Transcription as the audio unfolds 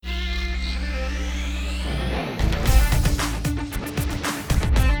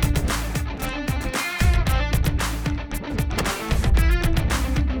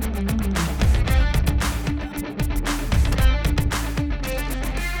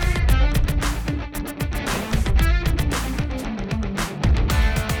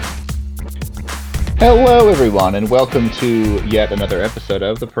Hello, everyone, and welcome to yet another episode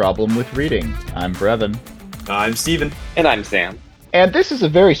of The Problem with Reading. I'm Brevin. I'm Steven. And I'm Sam. And this is a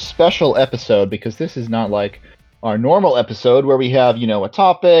very special episode because this is not like our normal episode where we have, a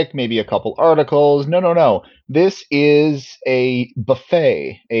topic, maybe a couple articles. No. This is a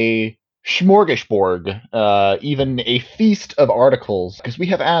buffet, a smorgasbord, even a feast of articles, because we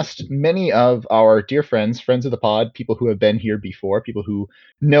have asked many of our dear friends of the pod, people who have been here before, people who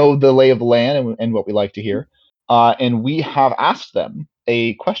know the lay of the land and what we like to hear, and we have asked them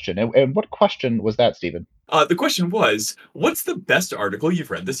a question. And what question was that, Stephen? The question was, what's the best article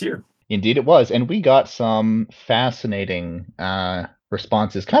you've read this year? Indeed it was, and we got some fascinating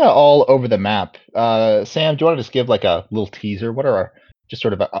responses, kind of all over the map. Sam, do you want to just give like a little teaser? What are just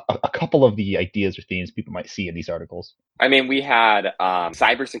sort of a couple of the ideas or themes people might see in these articles? I mean, we had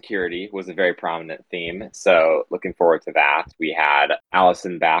cybersecurity was a very prominent theme, so looking forward to that. We had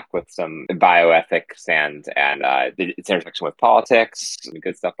Allison back with some bioethics and its intersection with politics. Some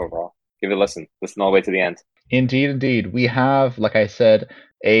good stuff overall. Give it a listen. Listen all the way to the end. Indeed. We have, like I said,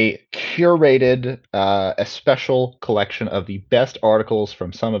 a curated, a special collection of the best articles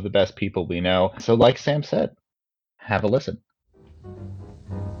from some of the best people we know. So like Sam said, have a listen.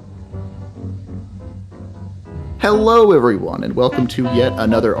 Hello, everyone, and welcome to yet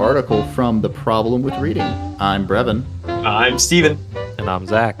another article from The Problem with Reading. I'm Brevin. I'm Steven. And I'm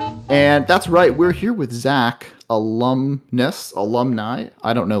Zach. And that's right, we're here with Zach, alumni.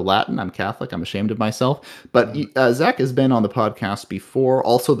 I don't know Latin. I'm Catholic. I'm ashamed of myself. But Zach has been on the podcast before,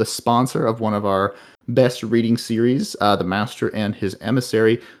 also the sponsor of one of our best reading series, The Master and His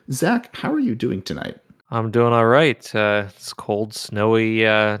Emissary. Zach, how are you doing tonight? I'm doing all right. It's cold, snowy,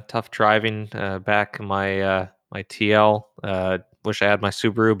 tough driving back in my TL. Wish I had my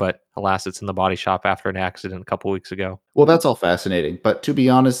Subaru, but alas, it's in the body shop after an accident a couple weeks ago. Well, that's all fascinating. But to be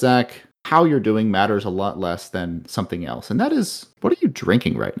honest, Zach, how you're doing matters a lot less than something else. And that is, what are you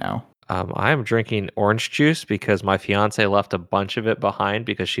drinking right now? I am drinking orange juice because my fiance left a bunch of it behind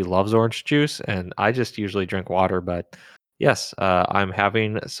because she loves orange juice, and I just usually drink water. But yes, I'm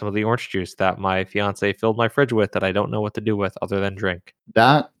having some of the orange juice that my fiance filled my fridge with that I don't know what to do with other than drink.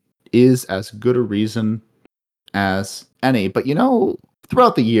 That is as good a reason as any. But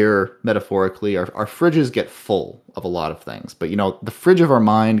throughout the year, metaphorically, our fridges get full of a lot of things. But the fridge of our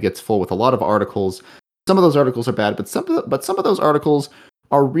mind gets full with a lot of articles. Some of those articles are bad, but some of those articles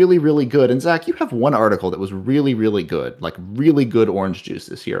are really, really good. And Zach, you have one article that was really, really good, like really good orange juice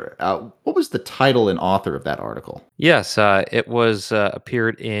this year. What was the title and author of that article? Yes, it was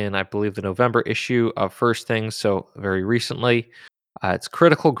appeared in, I believe, the November issue of First Things, so very recently. It's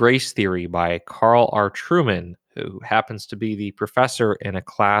Critical Grace Theory by Carl R. Truman, who happens to be the professor in a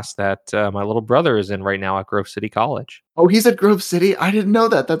class that my little brother is in right now at Grove City College. Oh, he's at Grove City? I didn't know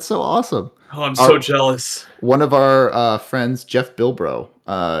that. That's so awesome. Oh, I'm so jealous. One of our friends, Jeff Bilbro,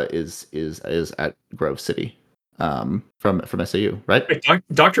 is at Grove City from SAU, right? Wait,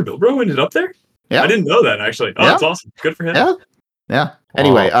 Dr. Bilbro ended up there? Yeah. I didn't know that, actually. Oh, That's awesome. Good for him. Yeah.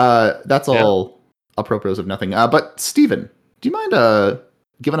 Anyway, that's all apropos of nothing. But Steven, do you mind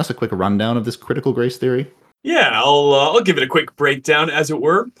giving us a quick rundown of this critical grace theory? Yeah, I'll give it a quick breakdown, as it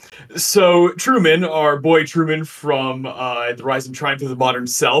were. So Truman, our boy Truman from The Rise and Triumph of the Modern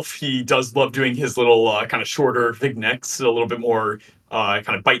Self, he does love doing his little kind of shorter vignettes, a little bit more kind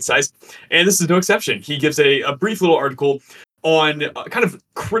of bite-sized. And this is no exception. He gives a brief little article on kind of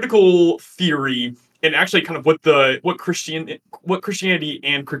critical theory and actually kind of what Christianity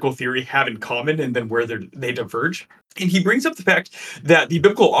and critical theory have in common, and then where they diverge. And he brings up the fact that the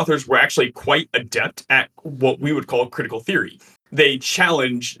biblical authors were actually quite adept at what we would call critical theory. They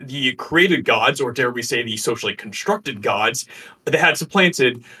challenged the created gods, or dare we say the socially constructed gods, that had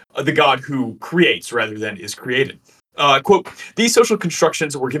supplanted the God who creates rather than is created. Quote, these social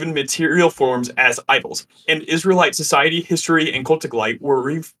constructions were given material forms as idols, and Israelite society, history, and cultic light were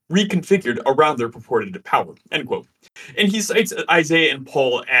reconfigured around their purported power, end quote. And he cites Isaiah and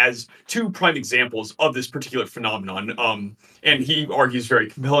Paul as two prime examples of this particular phenomenon. And he argues very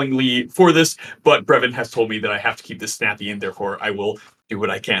compellingly for this, but Brevin has told me that I have to keep this snappy, and therefore I will do what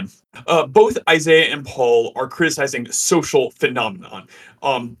I can. Both Isaiah and Paul are criticizing social phenomenon.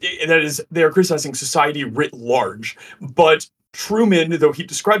 That is, they are criticizing society writ large, but Truman, though he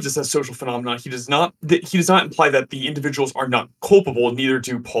describes this as social phenomena, he does not imply that the individuals are not culpable. Neither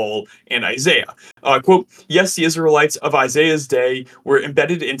do Paul and Isaiah. Quote: "Yes, the Israelites of Isaiah's day were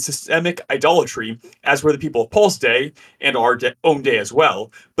embedded in systemic idolatry, as were the people of Paul's day and our own day as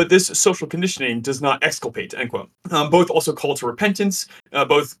well. But this social conditioning does not exculpate." End quote. Both also call to repentance,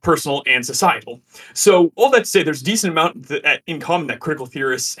 both personal and societal. So all that to say, there's a decent amount in common that critical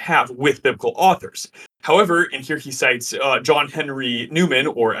theorists have with biblical authors. However, and here he cites John Henry Newman,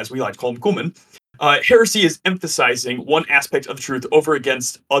 or as we like to call him, Kuhlman, heresy is emphasizing one aspect of the truth over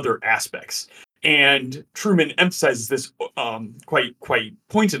against other aspects. And Truman emphasizes this quite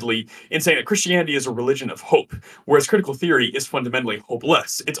pointedly in saying that Christianity is a religion of hope, whereas critical theory is fundamentally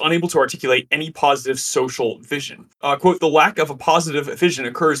hopeless. It's unable to articulate any positive social vision. Quote: "The lack of a positive vision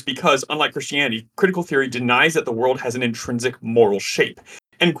occurs because, unlike Christianity, critical theory denies that the world has an intrinsic moral shape."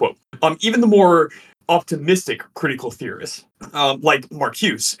 End quote. Even the more optimistic critical theorists, like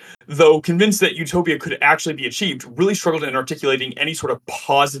Marcuse, though convinced that utopia could actually be achieved, really struggled in articulating any sort of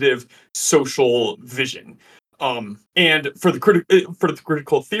positive social vision. And for the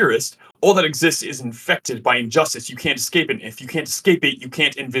critical theorist, all that exists is infected by injustice. You can't escape it. If you can't escape it, you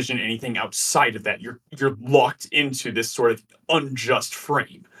can't envision anything outside of that. You're locked into this sort of unjust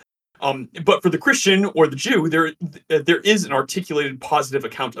frame. But for the Christian or the Jew, there is an articulated positive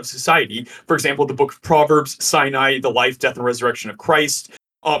account of society. For example, the book of Proverbs, Sinai, the life, death, and resurrection of Christ.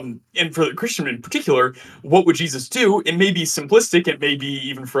 And for the Christian in particular, what would Jesus do? It may be simplistic, it may be,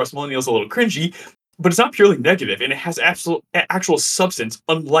 even for us millennials, a little cringy, but it's not purely negative, and it has actual substance,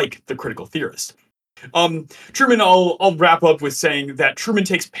 unlike the critical theorist. Truman, I'll wrap up with saying that Truman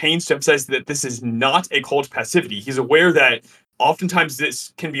takes pains to emphasize that this is not a call to passivity. He's aware that oftentimes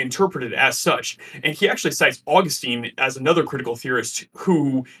this can be interpreted as such, and he actually cites Augustine as another critical theorist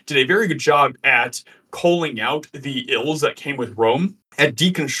who did a very good job at calling out the ills that came with Rome, at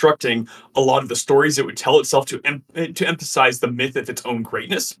deconstructing a lot of the stories it would tell itself to emphasize the myth of its own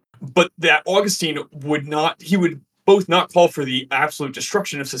greatness. But that Augustine would both not call for the absolute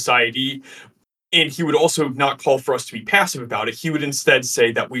destruction of society, and he would also not call for us to be passive about it. He would instead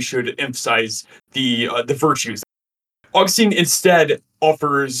say that we should emphasize the virtues. Augustine instead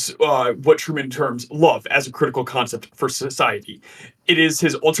offers what Truman terms love as a critical concept for society. It is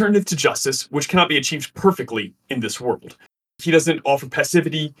his alternative to justice, which cannot be achieved perfectly in this world. He doesn't offer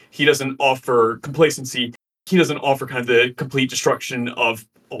passivity. He doesn't offer complacency. He doesn't offer kind of the complete destruction of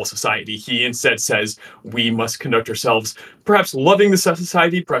all society. He instead says we must conduct ourselves, perhaps loving the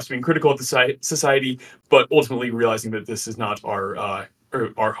society, perhaps being critical of the society, but ultimately realizing that this is not our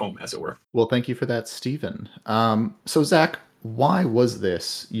home, as it were. Well, thank you for that, Stephen. So, Zach, why was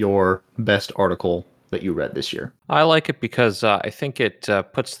this your best article that you read this year? I like it because I think it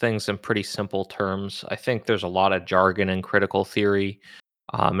puts things in pretty simple terms. I think there's a lot of jargon in critical theory,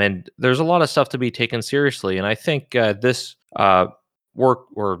 and there's a lot of stuff to be taken seriously. And I think this work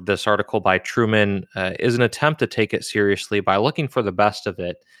or this article by Truman is an attempt to take it seriously by looking for the best of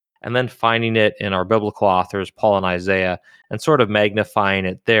it and then finding it in our biblical authors, Paul and Isaiah, and sort of magnifying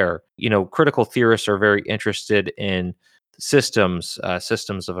it there. You know, critical theorists are very interested in systems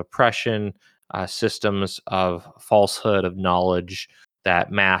of oppression, systems of falsehood, of knowledge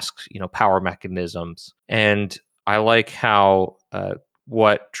that masks, power mechanisms. And I like how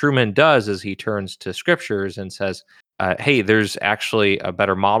what Truman does is he turns to scriptures and says, hey, there's actually a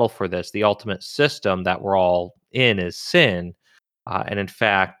better model for this. The ultimate system that we're all in is sin. And in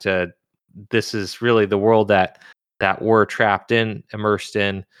fact, this is really the world that we're trapped in, immersed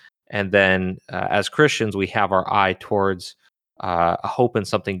in. And then as Christians, we have our eye towards a hope in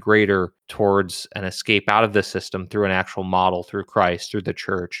something greater, towards an escape out of the system through an actual model, through Christ, through the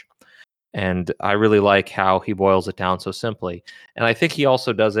church. And I really like how he boils it down so simply. And I think he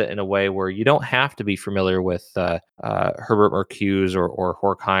also does it in a way where you don't have to be familiar with Herbert Marcuse or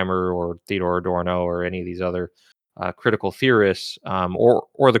Horkheimer or Theodore Adorno or any of these other critical theorists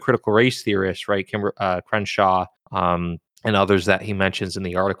or the critical race theorists, right? Crenshaw and others that he mentions in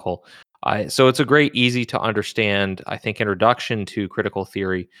the article. So it's a great, easy to understand, I think, introduction to critical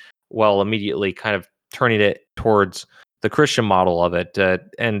theory, while immediately kind of turning it towards the Christian model of it.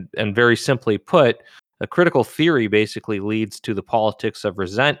 And very simply put, a critical theory basically leads to the politics of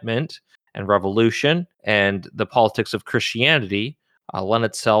resentment and revolution, and the politics of Christianity lend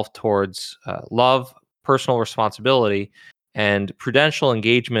itself towards love, personal responsibility, and prudential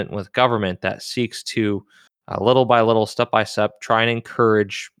engagement with government that seeks to, little by little, step by step, try and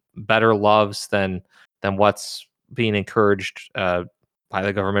encourage better loves than what's being encouraged by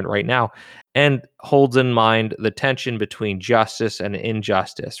the government right now, and holds in mind the tension between justice and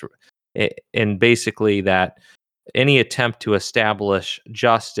injustice, and basically that any attempt to establish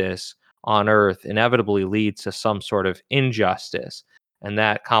justice on earth inevitably leads to some sort of injustice. And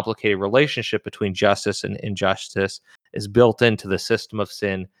that complicated relationship between justice and injustice is built into the system of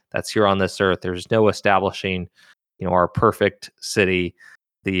sin that's here on this earth. There's no establishing, our perfect city.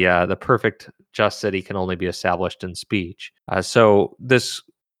 The perfect just city can only be established in speech. So this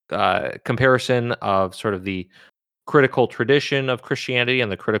comparison of sort of the critical tradition of Christianity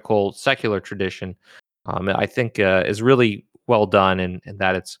and the critical secular tradition, I think is really well done, and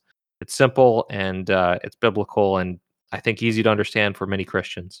that it's simple and it's biblical, and I think easy to understand for many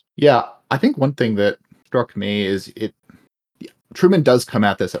Christians. Yeah, I think one thing that struck me is Truman does come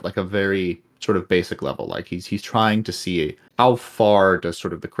at this at like a very sort of basic level. Like he's trying to see how far does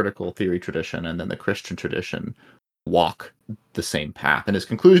sort of the critical theory tradition and then the Christian tradition walk the same path. And his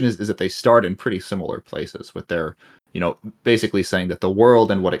conclusion is that they start in pretty similar places with their, basically saying that the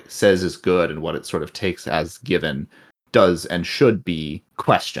world and what it says is good and what it sort of takes as given does and should be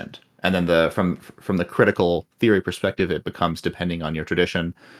questioned. And then from the critical theory perspective, it becomes, depending on your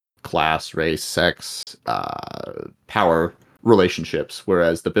tradition, class, race, sex, power relationships,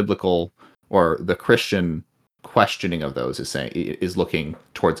 whereas the biblical or the Christian questioning of those is looking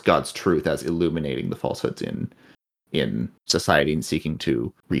towards God's truth as illuminating the falsehoods in society and seeking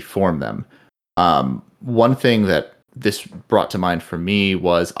to reform them. One thing that this brought to mind for me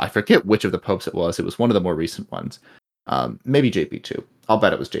was, I forget which of the popes it was. It was one of the more recent ones. Maybe JP2. I'll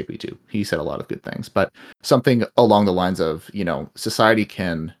bet it was JP2. He said a lot of good things, but something along the lines of, society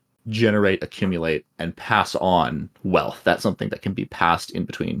can generate, accumulate, and pass on wealth. That's something that can be passed in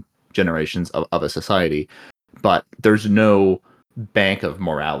between generations of a society, but there's no bank of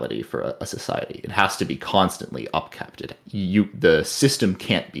morality for a society. It has to be constantly upkept. The system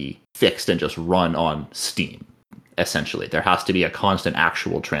can't be fixed and just run on steam. Essentially, there has to be a constant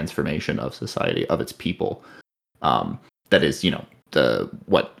actual transformation of society, of its people. That is,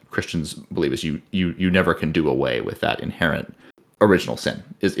 what Christians believe is you never can do away with that inherent original sin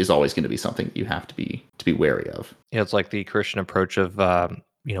is always going to be something that you have to be wary of. Yeah, it's like the Christian approach of,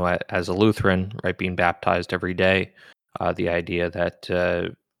 as a Lutheran, right, being baptized every day. The idea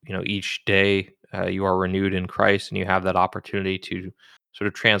that, each day you are renewed in Christ and you have that opportunity to sort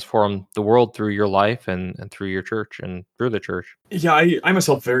of transform the world through your life and through your church and through the church. Yeah, I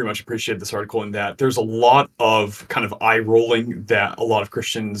myself very much appreciate this article in that there's a lot of kind of eye rolling that a lot of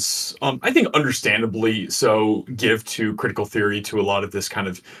Christians, I think understandably so, give to critical theory, to a lot of this kind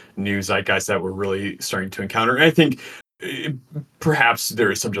of new zeitgeist that we're really starting to encounter. And I think perhaps there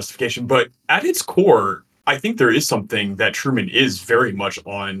is some justification, but at its core, I think there is something that Truman is very much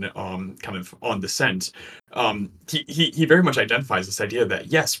on, kind of on the scent. He very much identifies this idea that,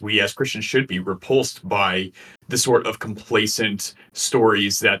 yes, we as Christians should be repulsed by the sort of complacent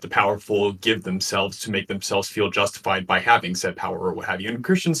stories that the powerful give themselves to make themselves feel justified by having said power or what have you. And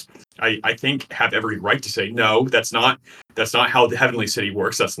Christians, I think, have every right to say, no, that's not how the heavenly city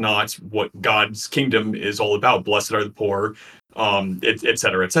works. That's not what God's kingdom is all about. Blessed are the poor, et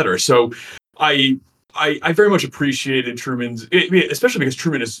cetera, et cetera. So I very much appreciated Truman's, especially because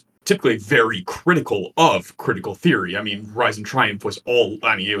Truman is typically very critical of critical theory. I mean, Rise and Triumph was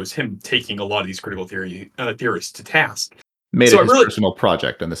it was him taking a lot of these critical theorists to task. Made it his personal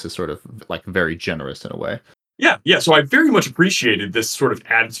project, and this is sort of like very generous in a way. Yeah. So I very much appreciated this sort of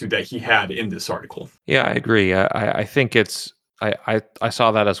attitude that he had in this article. Yeah, I agree. I think I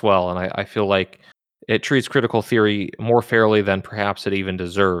saw that as well, and I feel like it treats critical theory more fairly than perhaps it even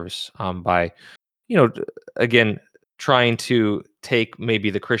deserves, by again, trying to take maybe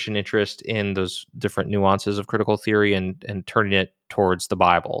the Christian interest in those different nuances of critical theory and turning it towards the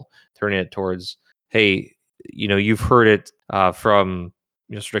Bible, turning it towards, hey, you've heard it from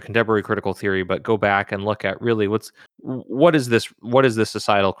sort of contemporary critical theory, but go back and look at really what is this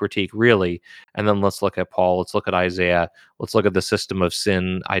societal critique really, and then let's look at Paul, let's look at Isaiah, let's look at the system of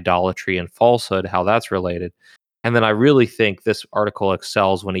sin, idolatry, and falsehood, how that's related. And then I really think this article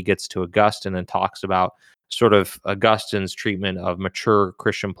excels when he gets to Augustine and talks about sort of Augustine's treatment of mature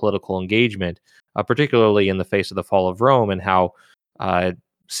Christian political engagement, particularly in the face of the fall of Rome, and how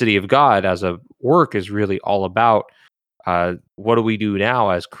City of God as a work is really all about what do we do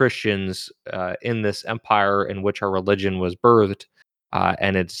now as Christians in this empire in which our religion was birthed,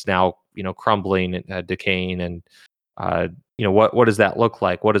 and it's now crumbling, decaying, and what does that look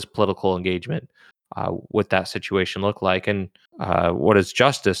like? What does political engagement with that situation look like, and what is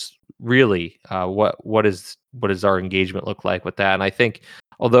justice really? What is our engagement look like with that? And I think,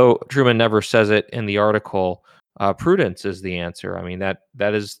 although Truman never says it in the article, prudence is the answer. I mean, that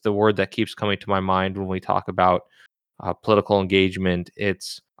is the word that keeps coming to my mind when we talk about political engagement.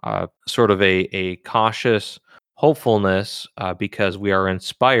 It's sort of a cautious, hopefulness because we are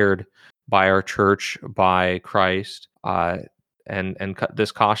inspired by our church, by Christ,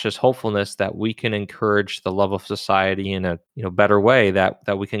 this cautious hopefulness that we can encourage the love of society in a better way,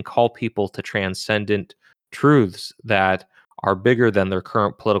 that we can call people to transcendent truths that are bigger than their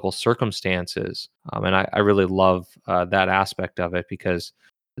current political circumstances. And I really love that aspect of it, because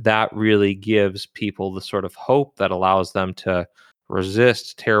that really gives people the sort of hope that allows them to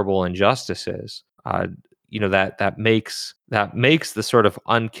resist terrible injustices. That makes the sort of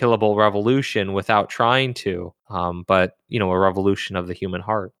unkillable revolution without trying to, but a revolution of the human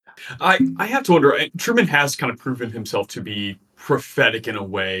heart. I have to wonder. Truman has kind of proven himself to be prophetic in a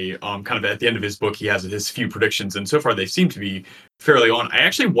way. Kind of at the end of his book, he has his few predictions, and so far they seem to be fairly on. I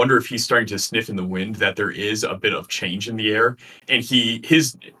actually wonder if he's starting to sniff in the wind that there is a bit of change in the air, and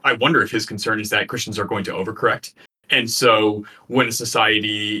I wonder if his concern is that Christians are going to overcorrect. And so when a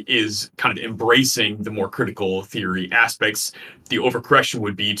society is kind of embracing the more critical theory aspects, the overcorrection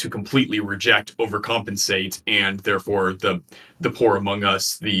would be to completely reject, overcompensate, and therefore the poor among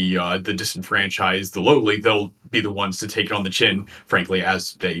us, the disenfranchised, the lowly, they'll be the ones to take it on the chin, frankly,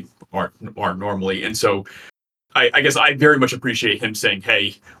 as they are normally. And so I guess I very much appreciate him saying,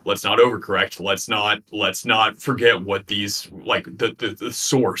 "Hey, let's not overcorrect. Let's not forget what these, like, the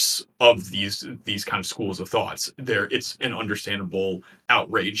source of these kind of schools of thoughts. It's an understandable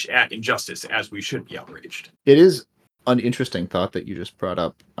outrage at injustice, as we should be outraged." It is an interesting thought that you just brought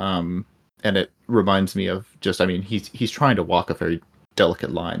up, and it reminds me of he's trying to walk a very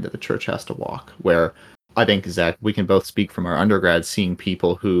delicate line that the church has to walk, where I think, Zach, we can both speak from our undergrad, seeing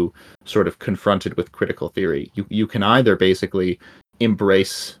people who sort of confronted with critical theory. You can either basically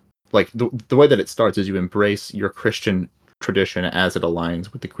embrace, like, the way that it starts is you embrace your Christian tradition as it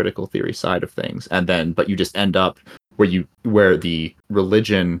aligns with the critical theory side of things, but you just end up where the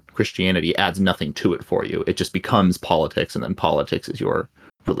religion, Christianity, adds nothing to it for you. It just becomes politics, and then politics is your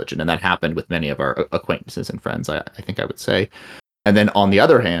religion. And that happened with many of our acquaintances and friends, I think I would say. And then on the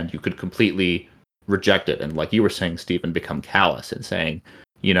other hand, you could completely reject it, and, like you were saying, Stephen, become callous and saying,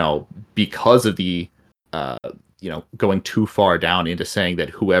 because of the going too far down into saying that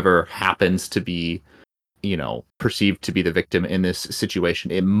whoever happens to be perceived to be the victim in this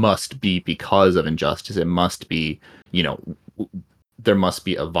situation, it must be because of injustice. It must be, there must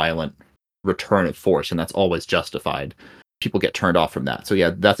be a violent return of force, and that's always justified. People get turned off from that. So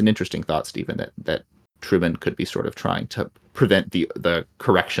yeah, that's an interesting thought, Stephen, that Truman could be sort of trying to prevent the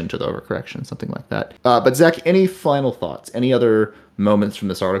correction to the overcorrection, something like that. But Zach, any final thoughts? Any other moments from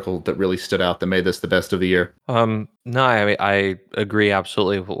this article that really stood out that made this the best of the year? No, I mean, I agree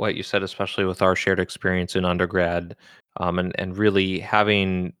absolutely with what you said, especially with our shared experience in undergrad, and really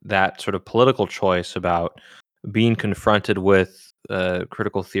having that sort of political choice about being confronted with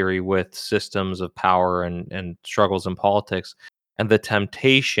critical theory, with systems of power and struggles in politics, and the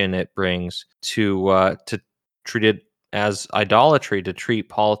temptation it brings to treat it as idolatry, to treat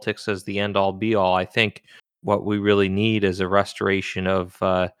politics as the end all be all. I think what we really need is a restoration of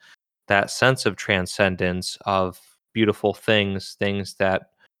that sense of transcendence, of beautiful things that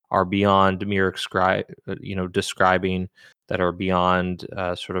are beyond mere describing, that are beyond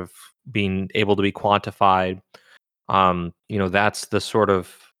sort of being able to be quantified. That's the sort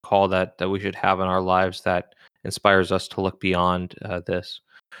of call that we should have in our lives, that inspires us to look beyond this.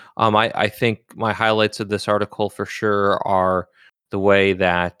 I think my highlights of this article for sure are the way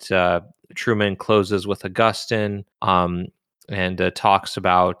that Truman closes with Augustine, and talks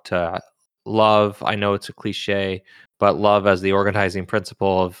about love. I know it's a cliche, but love as the organizing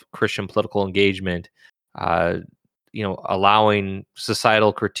principle of Christian political engagement, allowing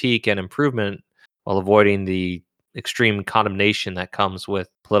societal critique and improvement while avoiding the extreme condemnation that comes with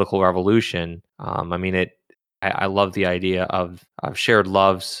political revolution. I love the idea of shared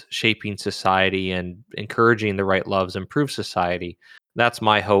loves shaping society and encouraging the right loves improve society. That's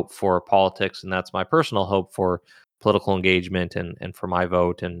my hope for politics, and that's my personal hope for political engagement and for my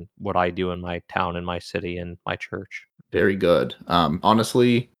vote and what I do in my town and my city and my church. Very good.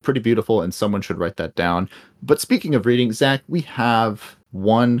 Honestly, pretty beautiful, and someone should write that down. But speaking of reading, Zach, we have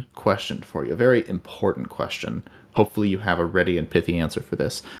one question for you, a very important question. Hopefully you have a ready and pithy answer for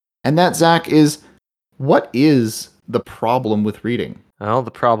this. And that, Zach, is, what is the problem with reading? Well,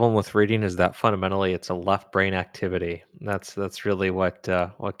 the problem with reading is that fundamentally it's a left brain activity. That's really what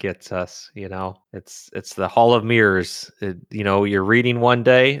gets us. It's the hall of mirrors. You're reading one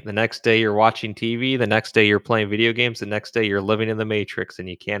day, the next day you're watching TV, the next day you're playing video games, the next day you're living in the Matrix, and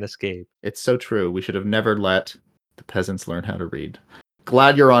you can't escape. It's so true. We should have never let the peasants learn how to read.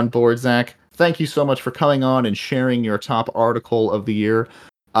 Glad you're on board, Zach. Thank you so much for coming on and sharing your top article of the year.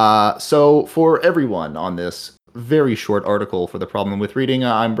 So for everyone on this very short article for The Problem with Reading.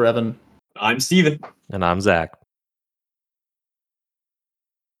 I'm Brevin. I'm Steven. And I'm Zach.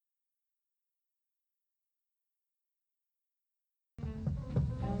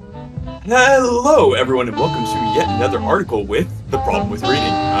 Hello, everyone, and welcome to yet another article with The Problem with Reading.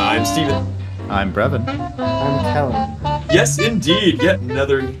 I'm Steven. I'm Brevin. I'm Kellen. Yes, indeed. Yet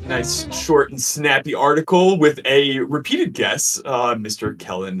another nice, short, and snappy article with a repeated guest, Mr.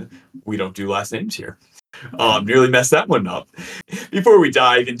 Kellen. We don't do last names here. Nearly messed that one up. Before we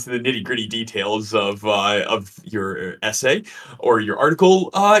dive into the nitty-gritty details of your essay or your article,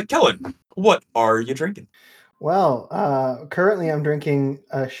 Kellen, what are you drinking? Well, currently I'm drinking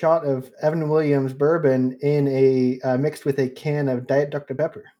a shot of Evan Williams bourbon in a mixed with a can of Diet Dr.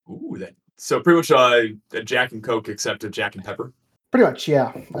 Pepper. Ooh, so pretty much a Jack and Coke except a Jack and Pepper. Pretty much,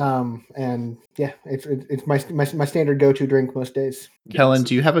 yeah. And yeah, it's my standard go-to drink most days. Kellen,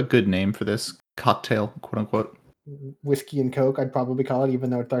 do you have a good name for this cocktail, quote unquote? Whiskey and Coke, I'd probably call it, even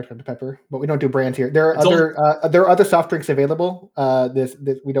though it's Diet Dr. Pepper. But we don't do brands here. There are other soft drinks available.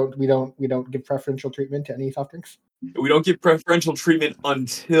 We don't give preferential treatment to any soft drinks. We don't give preferential treatment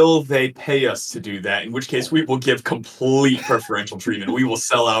until they pay us to do that, in which case we will give complete preferential treatment. We will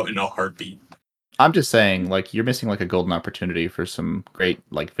sell out in a heartbeat. I'm just saying, like, you're missing like a golden opportunity for some great,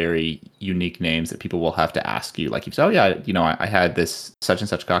 like, very unique names that people will have to ask you. Like, you say, oh yeah, I had this such and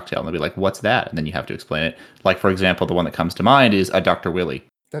such cocktail, and they'll be like, what's that? And then you have to explain it. Like, for example, the one that comes to mind is a Dr. Willy.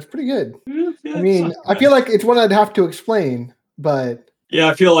 That's pretty good. Yeah, I mean, I feel like it's one I'd have to explain, but yeah,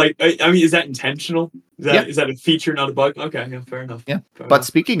 I feel like is that intentional? Is that a feature, not a bug? Okay, yeah, fair enough. Yeah. Fair But enough.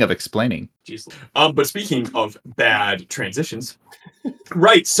 speaking of explaining, Jeez. But speaking of bad transitions,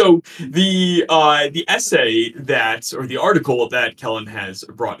 right? So the essay or the article that Kellen has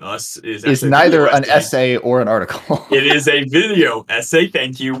brought us is neither an essay or an article. It is a video essay.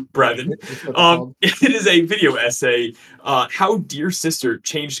 Thank you, Brevin. It is a video essay. How Dear Sister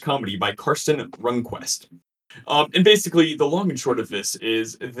Changed Comedy by Karsten Rundquist. And basically, the long and short of this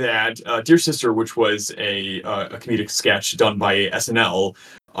is that Dear Sister, which was a comedic sketch done by SNL,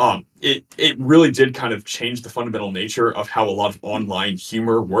 it really did kind of change the fundamental nature of how a lot of online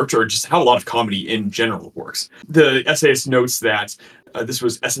humor worked, or just how a lot of comedy in general works. The essayist notes that this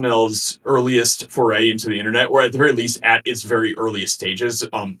was SNL's earliest foray into the internet, or at the very least at its very earliest stages.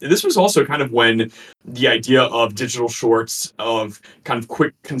 This was also kind of when the idea of digital shorts, of kind of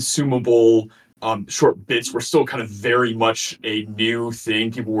quick consumable short bits, were still kind of very much a new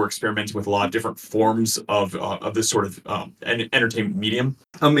thing. People were experimenting with a lot of different forms of this sort of entertainment medium.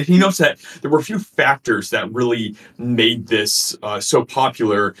 And he notes that there were a few factors that really made this so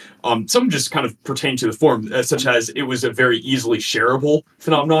popular. Some just kind of pertain to the form, such as it was a very easily shareable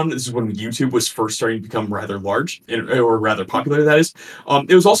phenomenon. This is when YouTube was first starting to become rather large, or rather popular, that is.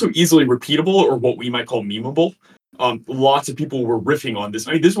 It was also easily repeatable, or what we might call memeable. Lots of people were riffing on this.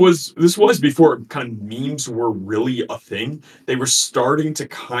 I mean, this was before kind of memes were really a thing. They were starting to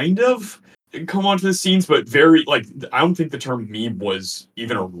kind of come onto the scenes, but very, like, I don't think the term meme was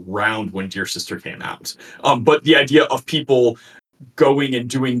even around when Dear Sister came out. But the idea of people going and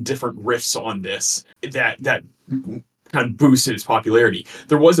doing different riffs on this, that kind of boosted its popularity.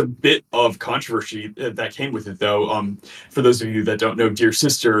 There was a bit of controversy that came with it, though. For those of you that don't know Dear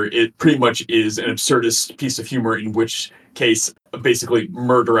Sister, it pretty much is an absurdist piece of humor, in which case basically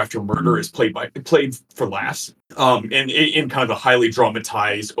murder after murder is played for laughs, and in kind of a highly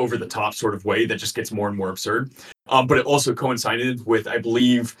dramatized, over the top sort of way that just gets more and more absurd. But it also coincided with, I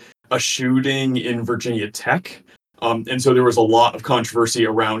believe, a shooting in Virginia Tech. And so there was a lot of controversy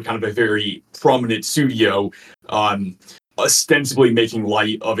around kind of a very prominent studio ostensibly making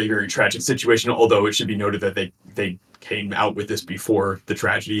light of a very tragic situation, although it should be noted that they came out with this before the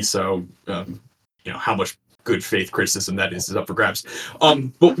tragedy. So, how much good faith criticism that is up for grabs.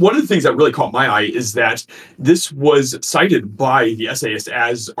 But one of the things that really caught my eye is that this was cited by the essayist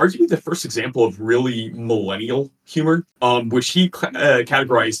as arguably the first example of really millennial humor, which he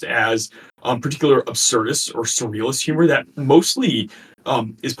categorized as particular absurdist or surrealist humor that mostly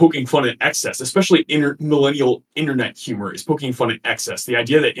is poking fun at excess, especially millennial internet humor is poking fun at excess. The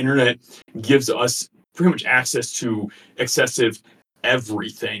idea that internet gives us pretty much access to excessive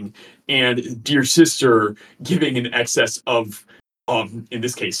everything, and Dear Sister giving an excess of, in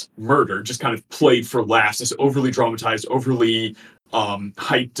this case, murder, just kind of played for laughs. This overly dramatized, overly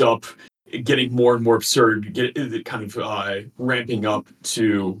hyped up, getting more and more absurd, kind of ramping up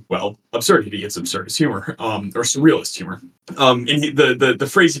to, well, absurdity. It's absurdist humor, or surrealist humor. And the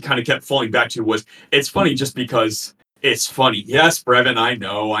phrase he kind of kept falling back to was, "It's funny just because it's funny." Yes, Brevin, I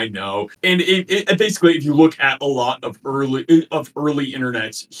know. And it basically, if you look at a lot of early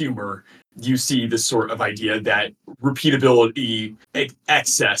internet humor, you see this sort of idea that repeatability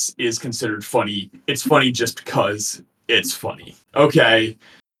excess is considered funny. It's funny just because it's funny. Okay,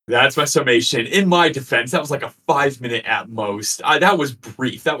 that's my summation. In my defense, that was like a 5 minute at most. That was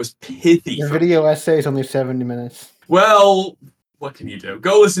brief. That was pithy. Your video essay is only 70 minutes. Well, what can you do?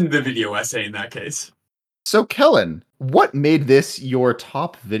 Go listen to the video essay in that case. So, Kellen, what made this your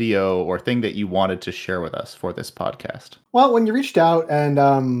top video or thing that you wanted to share with us for this podcast? Well, when you reached out and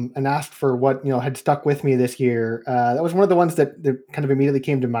asked for what had stuck with me this year, that was one of the ones that kind of immediately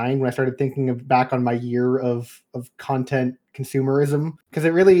came to mind when I started thinking back on my year of content consumerism, because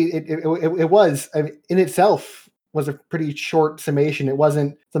it was, I mean, in itself was a pretty short summation. It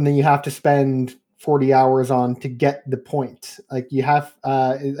wasn't something you have to spend 40 hours on to get the point. Like you have,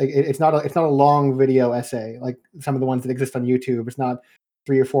 it's not a long video essay like some of the ones that exist on YouTube. It's not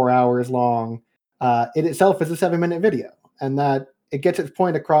 3 or 4 hours long. It itself is a 7-minute video, and that it gets its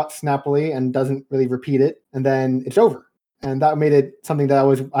point across snappily and doesn't really repeat it, and then it's over. And that made it something that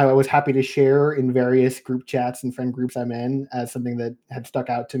I was happy to share in various group chats and friend groups I'm in as something that had stuck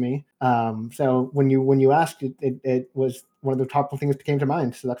out to me. So when you asked, it was one of the top things that came to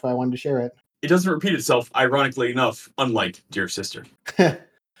mind. So that's why I wanted to share it. It doesn't repeat itself, ironically enough, unlike Dear Sister.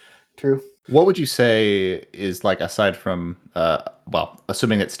 True. What would you say is, like, aside from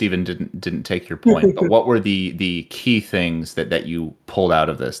assuming that Steven didn't take your point, but what were the key things that you pulled out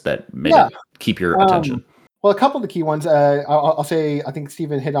of this that made it keep your attention? Well, a couple of the key ones, I'll say, I think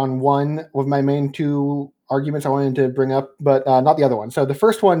Steven hit on one of my main two arguments I wanted to bring up, but not the other one. So the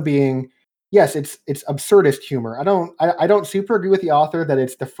first one being, yes, it's absurdist humor. I don't super agree with the author that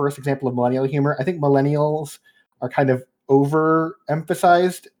it's the first example of millennial humor. I think millennials are kind of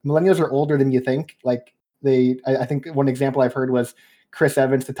overemphasized. Millennials are older than you think. Like I think one example I've heard was Chris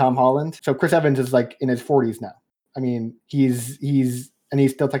Evans to Tom Holland. So Chris Evans is like in his 40s now. I mean, he's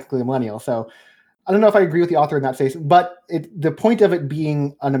still technically a millennial. So I don't know if I agree with the author in that case, but the point of it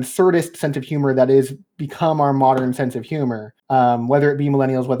being an absurdist sense of humor that is become our modern sense of humor, whether it be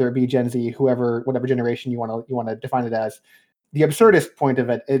millennials, whether it be Gen Z, whatever generation you want to define it as, the absurdist point of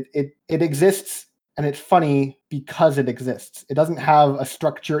it exists, and it's funny because it exists. It doesn't have a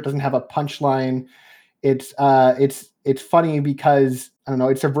structure. It doesn't have a punchline. It's funny because, I don't know,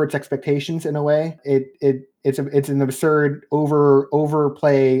 it subverts expectations in a way. It's an absurd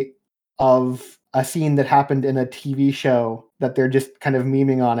overplay of a scene that happened in a TV show that they're just kind of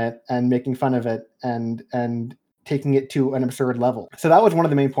memeing on it and making fun of it and taking it to an absurd level. So that was one of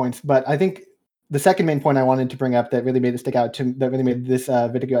the main points. But I think the second main point I wanted to bring up that really made this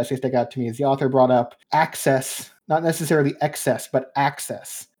video essay stick out to me is the author brought up access, not necessarily excess, but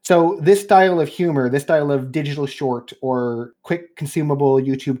access. So this style of humor, this style of digital short or quick consumable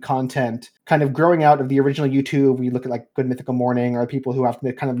YouTube content, kind of growing out of the original YouTube, we look at like Good Mythical Morning or people who have to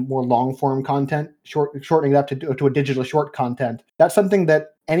make kind of more long form content, shortening it up to a digital short content. That's something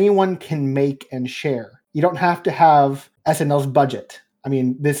that anyone can make and share. You don't have to have SNL's budget. I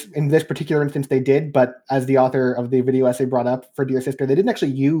mean, in this particular instance, they did, but as the author of the video essay brought up for Dear Sister, they didn't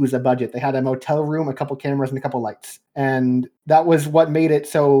actually use a budget. They had a motel room, a couple cameras, and a couple lights. And that was what made it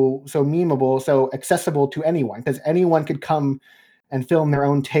so memeable, so accessible to anyone, because anyone could come and film their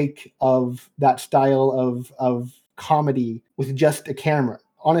own take of that style of comedy with just a camera.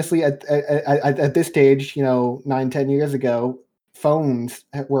 Honestly, at this stage, 9-10 years ago, phones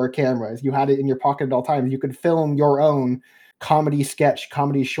were cameras. You had it in your pocket at all times. You could film your own comedy sketch,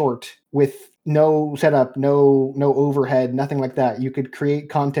 comedy short with no setup, no overhead, nothing like that. You could create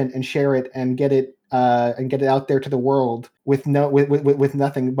content and share it and get it out there to the world with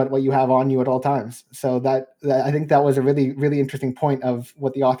nothing but what you have on you at all times. So that I think that was a really, really interesting point of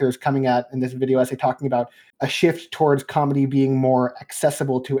what the author is coming at in this video essay, talking about a shift towards comedy being more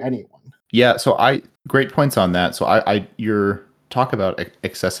accessible to anyone. Yeah, so great points on that. So your talk about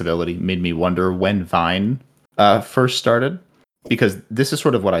accessibility made me wonder when Vine first started. Because this is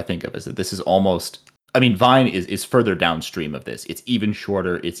sort of what I think of, is that this is almost, I mean, Vine is further downstream of this. It's even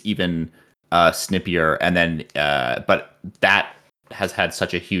shorter. It's even snippier. And then, but that has had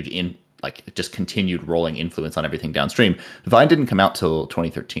such a huge just continued rolling influence on everything downstream. Vine didn't come out till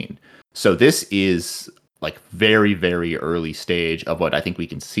 2013. So this is like very, very early stage of what I think we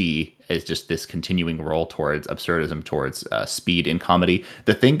can see is just this continuing roll towards absurdism, towards speed in comedy.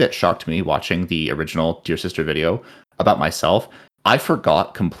 The thing that shocked me watching the original Dear Sister video about myself, I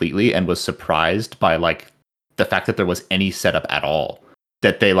forgot completely and was surprised by like the fact that there was any setup at all.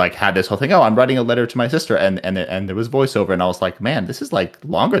 that they like had this whole thing. Oh, I'm writing a letter to my sister, and there was voiceover, and I was like, man, this is like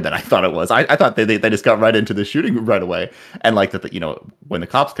longer than I thought it was. I thought they just got right into the shooting right away, and like that, when the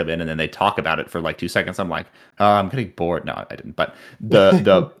cops come in and then they talk about it for like 2 seconds, I'm like, I'm getting bored. No, I didn't. But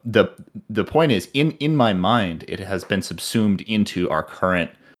the point is, in my mind, it has been subsumed into our current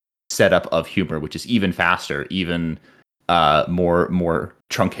setup of humor, which is even faster, even more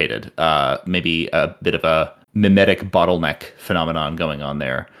truncated, maybe a bit of a mimetic bottleneck phenomenon going on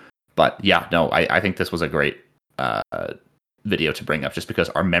there. But yeah, no, I think this was a great video to bring up just because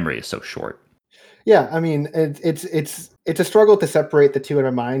our memory is so short. Yeah, I mean, it's a struggle to separate the two in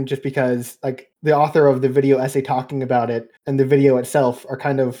my mind, just because like the author of the video essay talking about it and the video itself are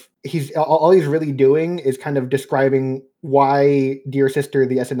kind of all he's really doing is kind of describing why Dear Sister,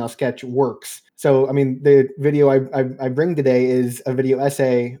 the SNL sketch, works. So I mean, the video I bring today is a video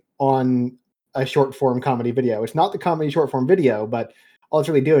essay on a short form comedy video. It's not the comedy short form video, but all it's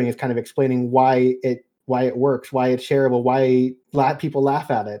really doing is kind of explaining why it works, why it's shareable, why people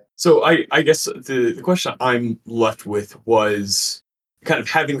laugh at it. So I guess the question I'm left with was kind of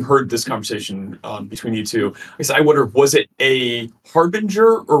having heard this conversation between you two. I guess I wonder, was it a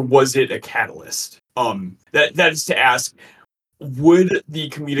harbinger or was it a catalyst? That is to ask, would the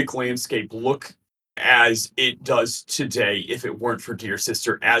comedic landscape look as it does today if it weren't for Dear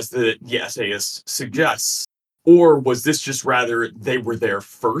Sister, as the essayist suggests? Or was this just rather they were there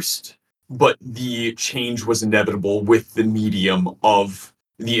first, but the change was inevitable with the medium of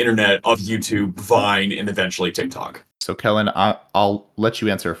the internet, of YouTube, Vine, and eventually TikTok? So Kellen, I'll let you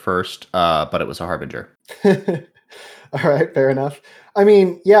answer first, but it was a harbinger. All right, fair enough. I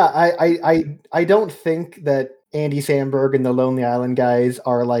mean, yeah, I don't think that Andy Samberg and the Lonely Island guys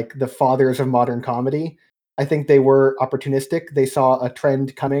are like the fathers of modern comedy. I think they were opportunistic. They saw a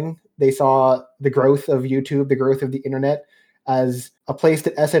trend coming. They saw the growth of YouTube, the growth of the internet, as a place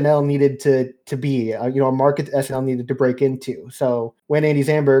that SNL needed to be, a market that SNL needed to break into. So when Andy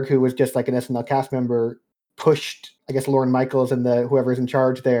Samberg, who was just like an SNL cast member, pushed, I guess, Lorne Michaels and whoever's in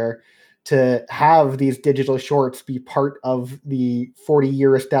charge there to have these digital shorts be part of the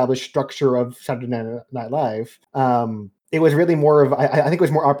 40-year established structure of Saturday Night Live, it was really more of, I think it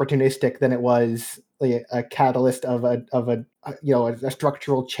was more opportunistic than it was like a catalyst of a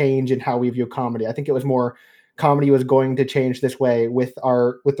structural change in how we view comedy. I think it was more comedy was going to change this way with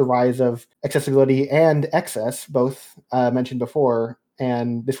the rise of accessibility and excess, both mentioned before.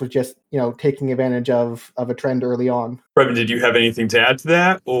 And this was just, taking advantage of a trend early on. Brevin, did you have anything to add to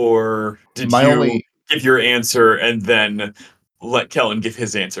that? Or did give your answer and then let Kellen give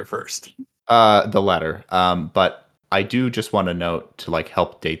his answer first? The latter. But I do just want to note to like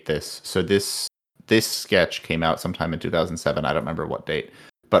help date this. So this sketch came out sometime in 2007. I don't remember what date.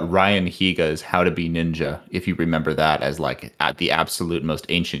 But Ryan Higa's How to Be Ninja, if you remember that as like at the absolute most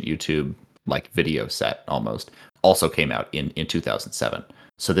ancient YouTube like video set almost, also came out in 2007.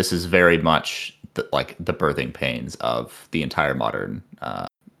 So this is very much the birthing pains of the entire modern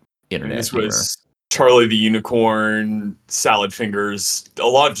internet. And this was Charlie the Unicorn, Salad Fingers, a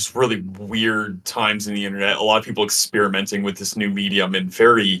lot of just really weird times in the internet. A lot of people experimenting with this new medium in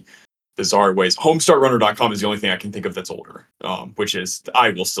very bizarre ways. Homestartrunner.com is the only thing I can think of that's older, which is, I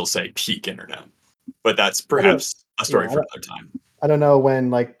will still say, peak internet. But that's perhaps a story for another time. I don't know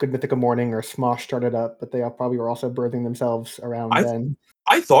when like Good Mythical Morning or Smosh started up, but they all probably were also birthing themselves around then.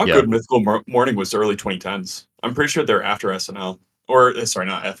 I thought Good Mythical Morning was early 2010s. I'm pretty sure they're after SNL. Or, sorry,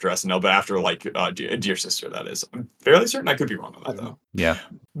 not after SNL, but after like Dear Sister, that is. I'm fairly certain. I could be wrong on that, though. Yeah.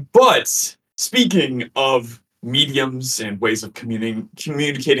 But speaking of mediums and ways of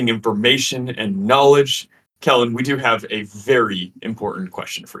communicating information and knowledge, Kellen, we do have a very important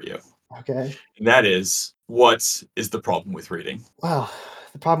question for you. Okay. And that is, what is the problem with reading? Wow,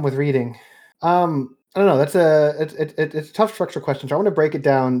 the problem with reading. I don't know. It's a tough structural question. So I want to break it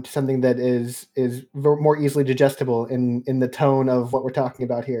down to something that is more easily digestible in the tone of what we're talking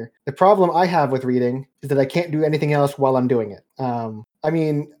about here. The problem I have with reading is that I can't do anything else while I'm doing it. I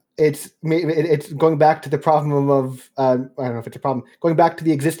mean, it's going back to the problem of I don't know if it's a problem. Going back to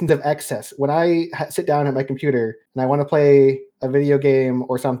the existence of excess. When I sit down at my computer and I want to play a video game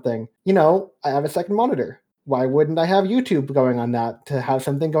or something, I have a second monitor. Why wouldn't I have YouTube going on that to have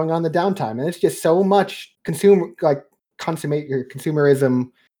something going on the downtime? And it's just so much consummate your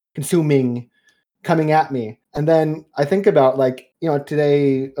consumerism, consuming coming at me. And then I think about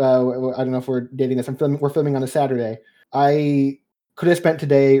today, I don't know if we're dating this. We're filming on a Saturday. I could have spent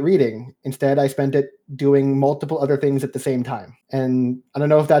today reading. Instead, I spent it doing multiple other things at the same time. And I don't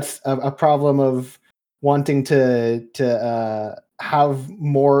know if that's a problem of wanting to have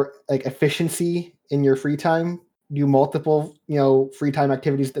more like efficiency in your free time, do multiple, free time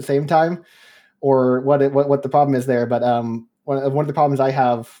activities at the same time, or what the problem is there. But one of the problems I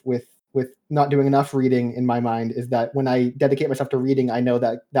have with not doing enough reading in my mind is that when I dedicate myself to reading, I know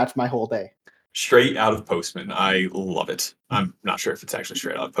that that's my whole day. Straight out of Postman. I love it. I'm not sure if it's actually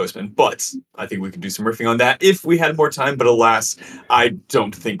straight out of Postman, but I think we could do some riffing on that if we had more time. But alas, I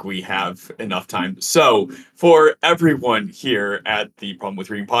don't think we have enough time. So for everyone here at the Problem with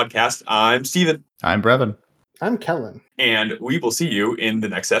Reading podcast, I'm Steven. I'm Brevin. I'm Kellen. And we will see you in the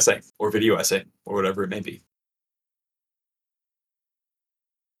next essay or video essay or whatever it may be.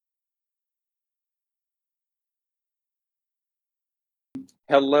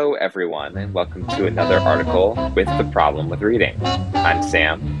 Hello, everyone, and welcome to another article with the Problem with Reading. I'm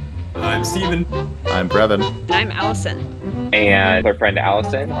Sam. I'm Steven. I'm Brevin. And I'm Allison. And our friend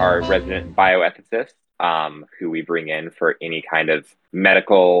Allison, our resident bioethicist, who we bring in for any kind of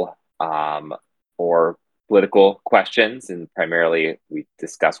medical or political questions, and primarily we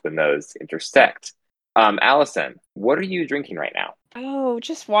discuss when those intersect. Allison, what are you drinking right now? Oh,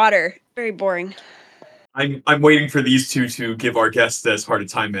 just water. Very boring. I'm waiting for these two to give our guests as hard a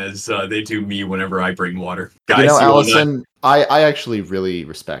time as they do me whenever I bring water. Guys, Allison, I actually really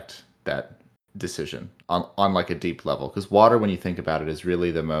respect that decision on like a deep level, because water, when you think about it, is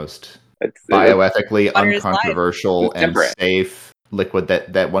really the most bioethically uncontroversial and safe liquid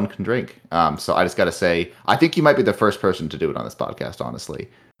that one can drink. So I just got to say, I think you might be the first person to do it on this podcast, honestly.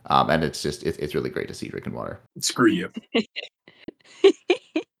 And it's really great to see you drinking water. Screw you.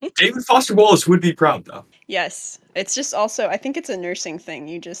 David Foster Wallace would be proud, though. Yes. It's just also, I think it's a nursing thing.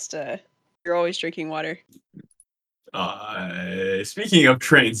 You just, you're always drinking water. Speaking of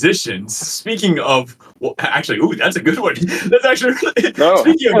transitions, actually, that's a good one. That's actually,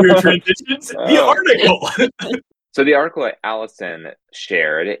 speaking of weird transitions, the article. So the article that Allison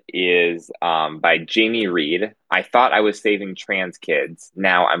shared is by Jamie Reed. I thought I was saving trans kids.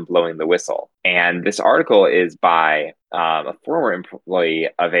 Now I'm blowing the whistle. And this article is by a former employee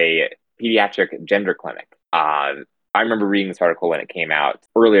of a pediatric gender clinic. I remember reading this article when it came out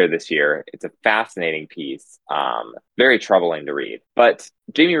earlier this year. It's a fascinating piece, very troubling to read. But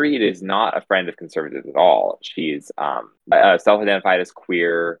Jamie Reed is not a friend of conservatives at all. She's self-identified as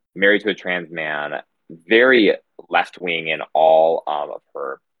queer, married to a trans man, very left-wing in all of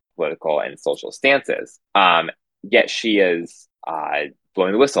her political and social stances. Yet she is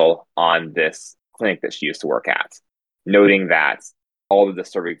blowing the whistle on this clinic that she used to work at, noting that all the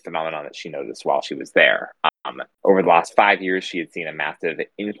disturbing phenomenon that she noticed while she was there. Over the last 5 years, she had seen a massive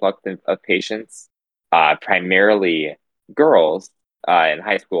influx of patients, primarily girls in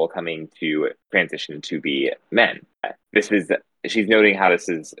high school coming to transition to be men. She's noting how this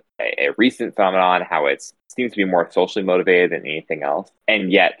is a recent phenomenon, how it seems to be more socially motivated than anything else.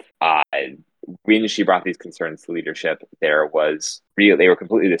 And yet, when she brought these concerns to leadership, they were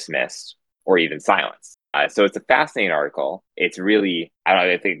completely dismissed or even silenced. So it's a fascinating article. It's really,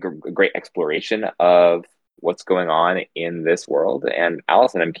 I think, a great exploration of what's going on in this world. And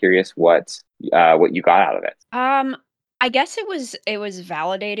Allison, I'm curious what you got out of it. I guess it was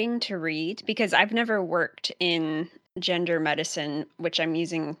validating to read, because I've never worked in gender medicine, which I'm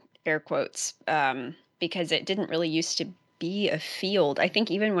using air quotes, because it didn't really used to be a field. I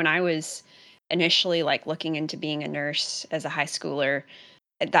think even when I was initially looking into being a nurse as a high schooler,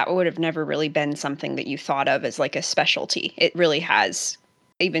 that would have never really been something that you thought of as a specialty. It really has,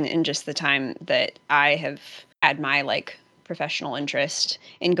 even in just the time that I have had my professional interest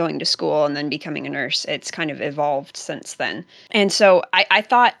in going to school and then becoming a nurse. It's kind of evolved since then. And so I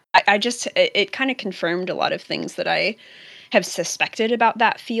thought it kind of confirmed a lot of things that I have suspected about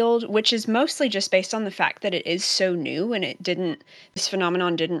that field, which is mostly just based on the fact that it is so new, and this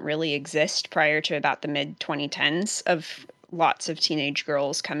phenomenon didn't really exist prior to about the mid 2010s of lots of teenage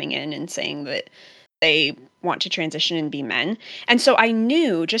girls coming in and saying that they want to transition and be men. And so I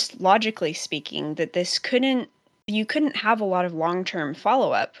knew, just logically speaking, that you couldn't have a lot of long-term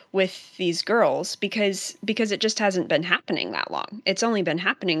follow-up with these girls because it just hasn't been happening that long. It's only been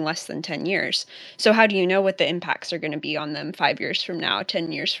happening less than 10 years. So how do you know what the impacts are going to be on them 5 years from now,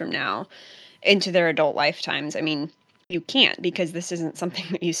 10 years from now, into their adult lifetimes? I mean, you can't, because this isn't something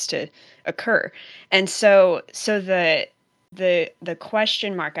that used to occur. And so the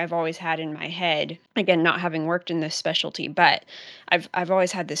question mark I've always had in my head, again, not having worked in this specialty, but I've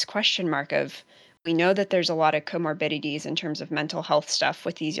always had this question mark of, we know that there's a lot of comorbidities in terms of mental health stuff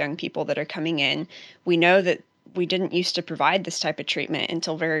with these young people that are coming in. We know that we didn't used to provide this type of treatment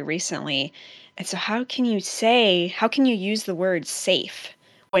until very recently. And so how can you use the word safe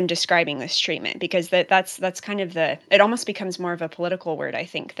when describing this treatment, because that's kind of it almost becomes more of a political word, I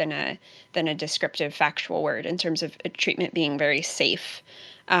think, than a descriptive factual word in terms of a treatment being very safe.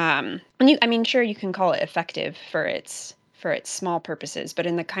 And I mean, sure, you can call it effective for its small purposes, but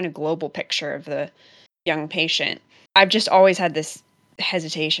in the kind of global picture of the young patient, I've just always had this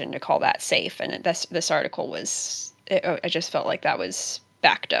hesitation to call that safe, and this article was. I just felt like that was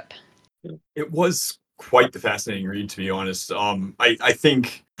backed up. It was quite the fascinating read, to be honest. I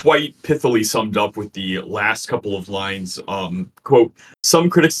think quite pithily summed up with the last couple of lines. Quote, some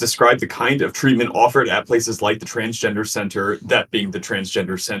critics describe the kind of treatment offered at places like the Transgender Center, that being the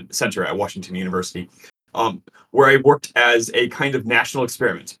Transgender Center at Washington University, where I worked as a kind of national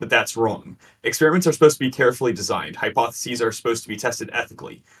experiment, but that's wrong. Experiments are supposed to be carefully designed. Hypotheses are supposed to be tested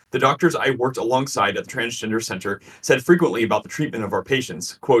ethically. The doctors I worked alongside at the Transgender Center said frequently about the treatment of our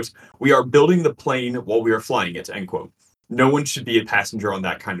patients, quote, we are building the plane while we are flying it, end quote. No one should be a passenger on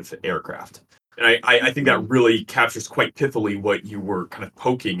that kind of aircraft. And I think that really captures quite pithily what you were kind of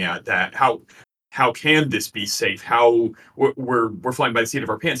poking at, that how can this be safe? How we're flying by the seat of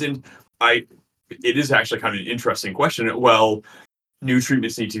our pants. And it is actually kind of an interesting question. Well, new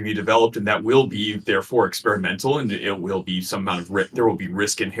treatments need to be developed, and that will be therefore experimental, and it will be some amount of there will be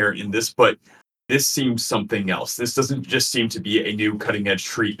risk inherent in this. But this seems something else. This doesn't just seem to be a new cutting edge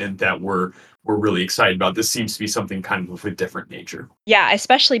treatment that we're really excited about. This seems to be something kind of a different nature. Yeah,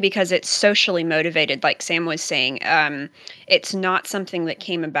 especially because it's socially motivated, like Sam was saying. It's not something that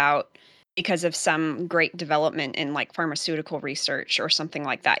came about because of some great development in like pharmaceutical research or something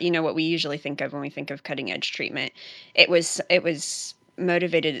like that. You know what we usually think of when we think of cutting edge treatment. It was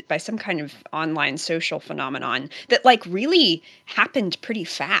motivated by some kind of online social phenomenon that like really happened pretty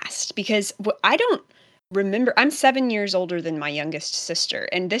fast, because I don't remember. I'm 7 years older than my youngest sister,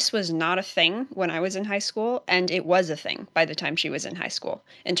 and this was not a thing when I was in high school, and it was a thing by the time she was in high school,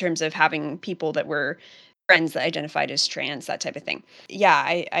 in terms of having people that were friends that identified as trans, that type of thing. Yeah,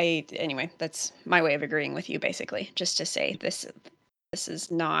 I anyway, that's my way of agreeing with you, basically, just to say this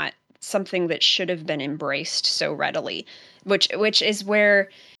is not something that should have been embraced so readily, which is where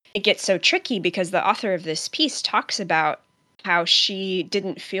it gets so tricky, because the author of this piece talks about how she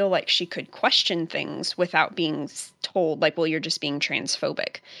didn't feel like she could question things without being told like, well, you're just being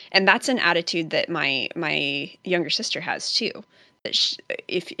transphobic. And that's an attitude that my younger sister has too, that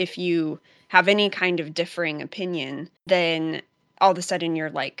if you have any kind of differing opinion, then all of a sudden you're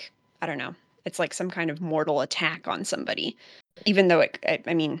like, I don't know, it's like some kind of mortal attack on somebody, even though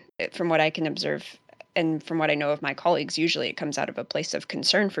I mean, from what I can observe and from what I know of my colleagues, usually it comes out of a place of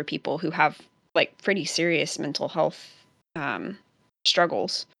concern for people who have like pretty serious mental health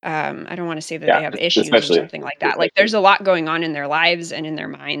struggles. I don't want to say that they have issues or especially something like that. Like there's a lot going on in their lives and in their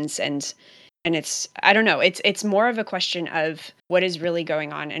minds, and it's, I don't know, it's more of a question of what is really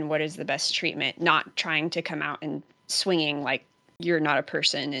going on and what is the best treatment, not trying to come out and swinging like you're not a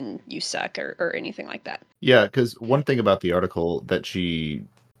person and you suck or anything like that. Yeah, because one thing about the article that she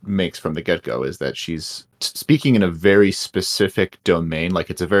makes from the get-go is that she's speaking in a very specific domain.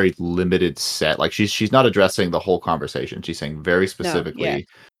 Like it's a very limited set. Like she's not addressing the whole conversation. She's saying very No, yeah. specifically,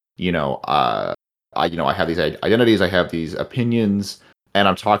 I have these identities, I have these opinions, and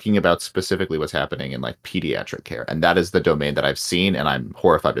I'm talking about specifically what's happening in like pediatric care, and that is the domain that I've seen, and I'm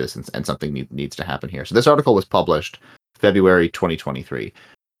horrified by this, and something needs to happen here. So this article was published February 2023.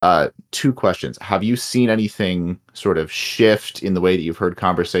 Two questions. Have you seen anything sort of shift in the way that you've heard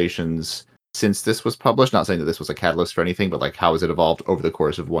conversations since this was published? Not saying that this was a catalyst for anything, but like how has it evolved over the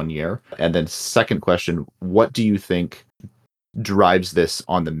course of 1 year? And then second question, what do you think drives this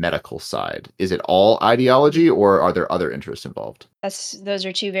on the medical side? Is it all ideology, or are there other interests involved? Those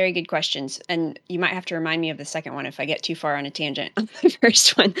are two very good questions, and you might have to remind me of the second one if I get too far on a tangent on the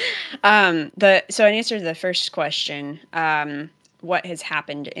first one. So in answer to the first question, what has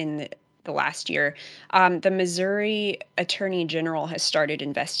happened in the last year? The Missouri Attorney General has started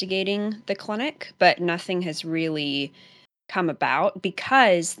investigating the clinic, but nothing has really come about,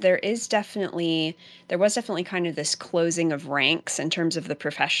 because there was definitely kind of this closing of ranks in terms of the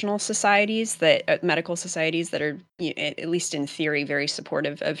professional societies, that medical societies that are, at least in theory, very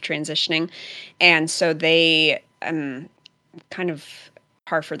supportive of transitioning, and so they kind of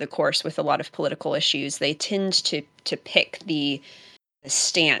par for the course with a lot of political issues. They tend to pick the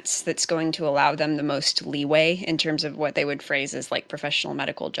stance that's going to allow them the most leeway in terms of what they would phrase as like professional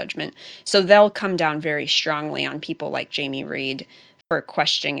medical judgment. So they'll come down very strongly on people like Jamie Reed for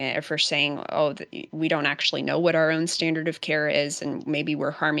questioning it, or for saying, oh, we don't actually know what our own standard of care is, and maybe we're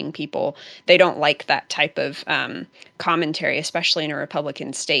harming people. They don't like that type of commentary, especially in a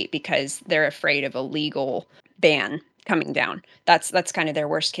Republican state, because they're afraid of a legal ban coming down. That's kind of their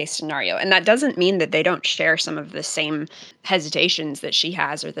worst case scenario. And that doesn't mean that they don't share some of the same hesitations that she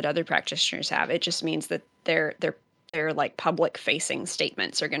has or that other practitioners have. It just means that their like public facing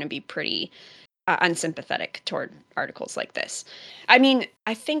statements are going to be pretty unsympathetic toward articles like this. I mean,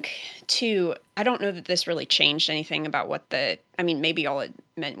 I think too, I don't know that this really changed anything about maybe all it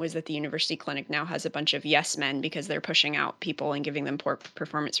meant was that the university clinic now has a bunch of yes men because they're pushing out people and giving them poor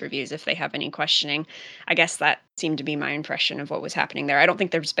performance reviews if they have any questioning. I guess that seemed to be my impression of what was happening there. I don't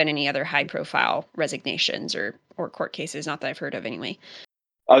think there's been any other high profile resignations or court cases, not that I've heard of anyway.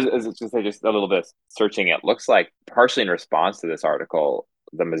 I was just going to say, just a little bit of searching. It looks like partially in response to this article,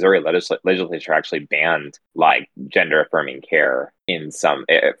 the Missouri legislature actually banned like gender affirming care in some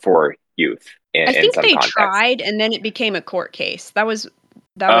for youth I think some they contexts. tried, and then it became a court case. That was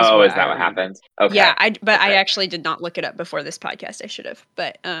Oh, what is that what happened? Okay. Yeah, I Okay. actually did not look it up before this podcast. I should have.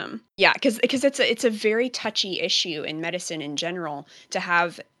 But yeah, because it's a very touchy issue in medicine in general to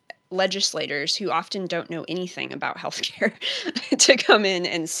have legislators who often don't know anything about healthcare to come in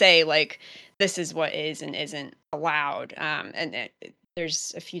and say like this is what is and isn't allowed.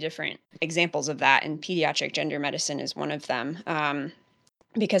 There's a few different examples of that, and pediatric gender medicine is one of them.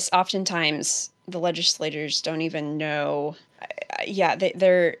 Because oftentimes the legislators don't even know.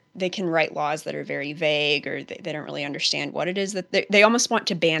 They can write laws that are very vague, or they don't really understand what it is that they almost want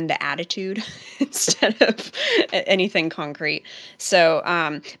to ban the attitude instead of anything concrete. So,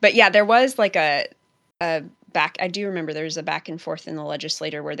 but yeah, there was like a I do remember there was a back and forth in the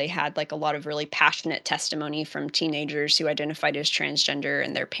legislature where they had like a lot of really passionate testimony from teenagers who identified as transgender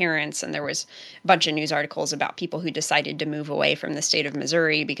and their parents. And there was a bunch of news articles about people who decided to move away from the state of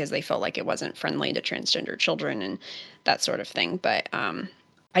Missouri because they felt like it wasn't friendly to transgender children and that sort of thing. But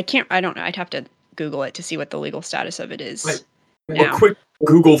I don't know. I'd have to Google it to see what the legal status of it is now. A quick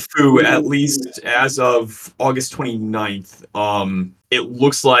Google foo, at least as of August 29th, it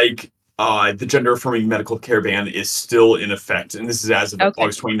looks like the gender affirming medical care ban is still in effect. And this is as of Okay.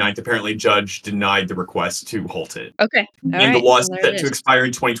 August 29th. Apparently, judge denied the request to halt it. Okay. All And the right. law Well, is there set it to is. expire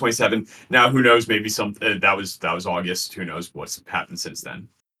in 2027. Now, who knows? Maybe that was August. Who knows what's happened since then?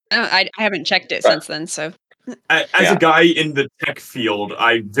 I haven't checked it since then, so. As a guy in the tech field,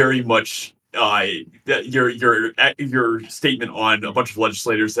 I very much your statement on a bunch of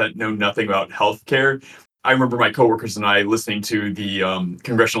legislators that know nothing about healthcare. I remember my coworkers and I listening to the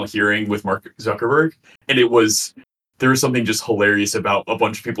congressional hearing with Mark Zuckerberg, and there was something just hilarious about a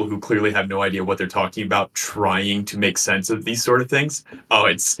bunch of people who clearly have no idea what they're talking about trying to make sense of these sort of things. Oh,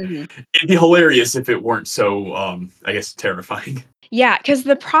 it'd be hilarious if it weren't so I guess terrifying. Yeah, because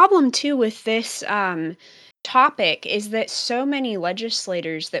the problem too with this topic is that so many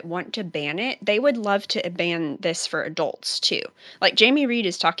legislators that want to ban it, they would love to ban this for adults too. Like Jamie Reed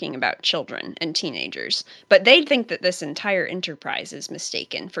is talking about children and teenagers, but they think that this entire enterprise is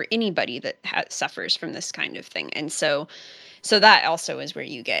mistaken for anybody that suffers from this kind of thing. And so that also is where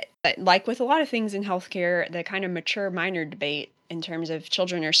you get, but like with a lot of things in healthcare, the kind of mature minor debate in terms of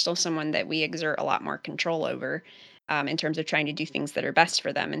children are still someone that we exert a lot more control over, in terms of trying to do things that are best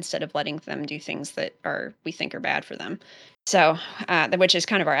for them instead of letting them do things that we think are bad for them. So, which is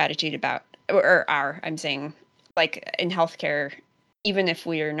kind of our attitude about, I'm saying, like in healthcare, even if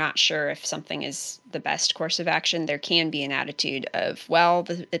we are not sure if something is the best course of action, there can be an attitude of, well,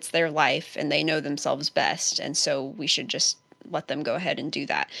 it's their life and they know themselves best, and so we should just let them go ahead and do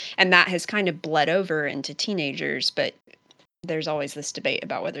that. And that has kind of bled over into teenagers, but there's always this debate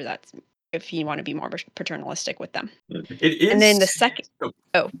about whether that's, if you want to be more paternalistic with them. It is. And then the second,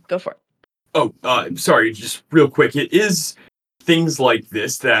 go for it. Oh, sorry, just real quick. It is things like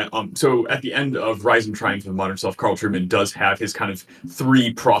this that so at the end of Rise and Triumph of the Modern Self, Carl Trueman does have his kind of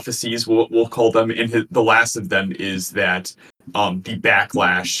three prophecies, we'll call them, and the last of them is that the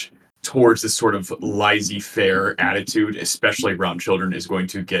backlash towards this sort of laissez-faire attitude, especially around children, is going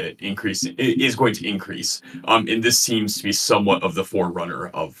to increase. And this seems to be somewhat of the forerunner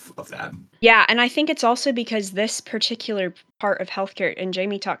of that. Yeah, and I think it's also because this particular part of healthcare, and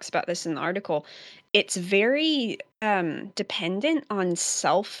Jamie talks about this in the article, it's very dependent on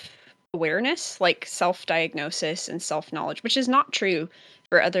self-awareness, like self-diagnosis and self-knowledge, which is not true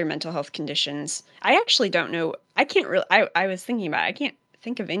for other mental health conditions. I actually don't know. I can't really. I was thinking about it. I can't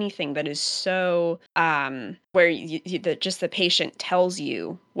think of anything that is so where just the patient tells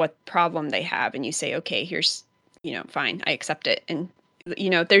you what problem they have, and you say, okay, here's, fine, I accept it, and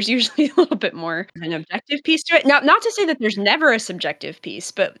there's usually a little bit more an objective piece to it. Not to say that there's never a subjective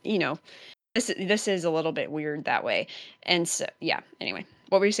piece, but this is a little bit weird that way. And so, yeah. Anyway,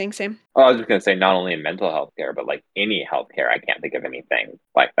 what were you saying, Sam? Oh, I was just going to say, not only in mental health care, but like any healthcare, I can't think of anything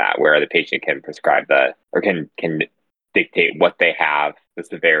like that where the patient can prescribe can dictate what they have, the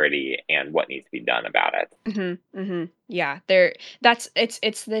severity, and what needs to be done about it. Yeah,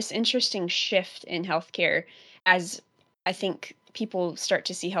 it's this interesting shift in healthcare as I think people start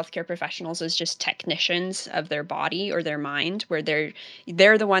to see healthcare professionals as just technicians of their body or their mind, where they're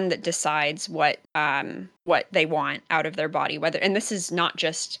the one that decides what they want out of their body, whether, and this is not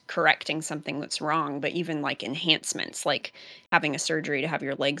just correcting something that's wrong, but even like enhancements, like having a surgery to have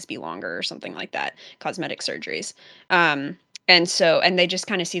your legs be longer or something like that, cosmetic surgeries. And they just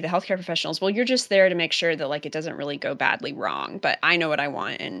kind of see the healthcare professionals, well, you're just there to make sure that like it doesn't really go badly wrong, but I know what I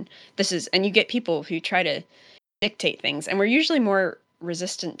want. And you get people who try to dictate things, and we're usually more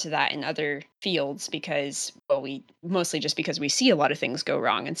resistant to that in other fields because, well, we mostly just because we see a lot of things go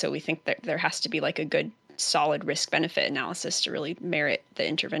wrong. And so we think that there has to be like a good solid risk benefit analysis to really merit the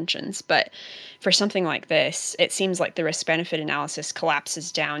interventions. But for something like this, it seems like the risk benefit analysis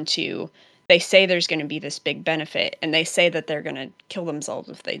collapses down to, they say there's going to be this big benefit and they say that they're going to kill themselves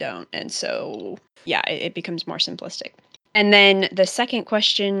if they don't. And so, yeah, it becomes more simplistic. And then the second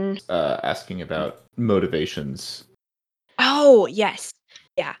question, asking about motivations. oh, yes.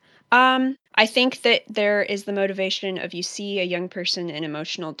 Yeah. I think that there is the motivation of, you see a young person in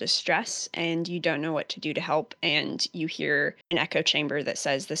emotional distress and you don't know what to do to help, and you hear an echo chamber that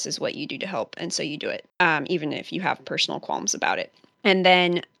says this is what you do to help, and so you do it, even if you have personal qualms about it. And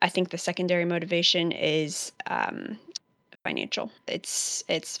then I think the secondary motivation is financial. It's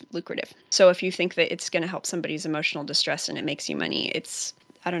lucrative. So if you think that it's going to help somebody's emotional distress and it makes you money, it's,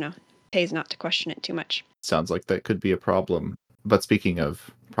 I don't know, pays not to question it too much. Sounds like that could be a problem. But speaking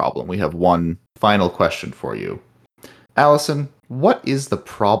of problem, we have one final question for you. Allison, what is the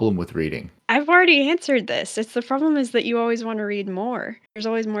problem with reading? I've already answered this. It's the problem is that you always want to read more. There's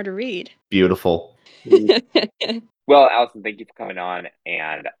always more to read. Beautiful. Well, Allison, thank you for coming on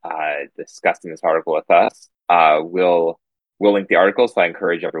and discussing this article with us. We'll link the article, so I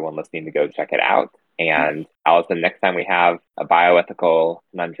encourage everyone listening to go check it out. And Allison, next time we have a bioethical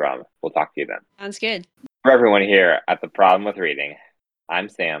conundrum, we'll talk to you then. Sounds good. For everyone here at The Problem with Reading, I'm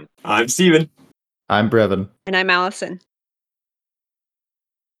Sam. I'm Steven. I'm Brevin. And I'm Allison.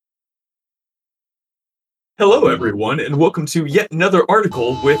 Hello, everyone, and welcome to yet another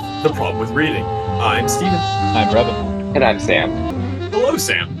article with The Problem with Reading. I'm Steven. I'm Brevin. And I'm Sam. Hello,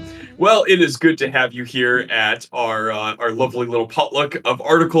 Sam. Well, it is good to have you here at our lovely little potluck of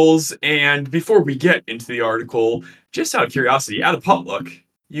articles. And before we get into the article, just out of curiosity, at a potluck,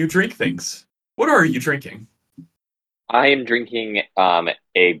 you drink things. What are you drinking? I am drinking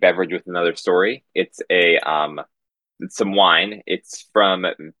a beverage with another story. It's some wine. It's from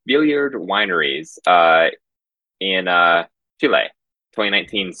Villiard Wineries in Chile,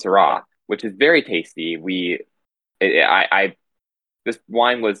 2019 Syrah, which is very tasty. This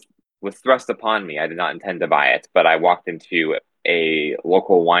wine was thrust upon me. I did not intend to buy it, but I walked into a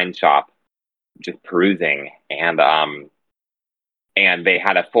local wine shop just perusing, and they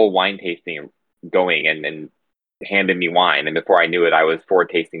had a full wine tasting going and handed me wine, and before I knew it, I was 4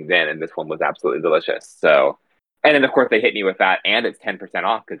 tastings in, and this one was absolutely delicious. So, and then of course they hit me with that, and it's 10%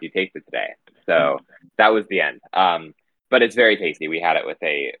 off because you tasted today. So that was the end. But it's very tasty. We had it with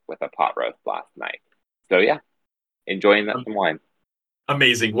a pot roast last night. So yeah, enjoying that some wine.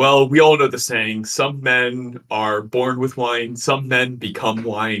 Amazing. Well, we all know the saying, some men are born with wine, some men become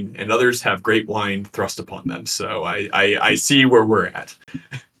wine, and others have great wine thrust upon them. So I see where we're at.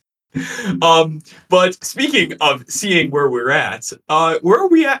 But speaking of seeing where we're at, where are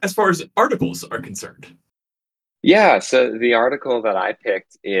we at as far as articles are concerned? Yeah, so the article that I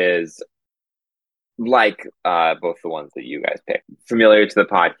picked is like both the ones that you guys picked. Familiar to the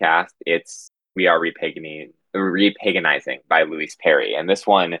podcast, it's We Are Repaganizing by Louise Perry. And this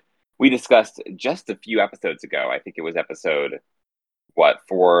one we discussed just a few episodes ago. I think it was episode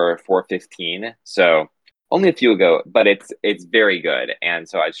 415. So only a few ago, but it's very good. And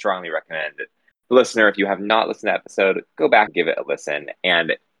so I strongly recommend the listener, if you have not listened to the episode, go back and give it a listen,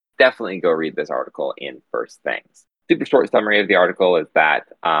 and definitely go read this article in first things. Super short summary of the article is that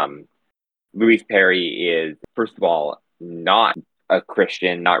Louise Perry is, first of all, not a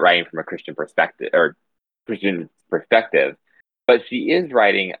Christian, not writing from a Christian perspective, but she is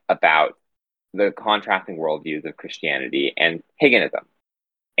writing about the contrasting worldviews of Christianity and paganism,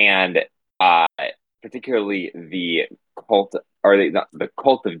 and particularly the cult, or the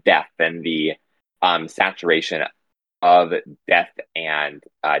cult of death, and the saturation of death and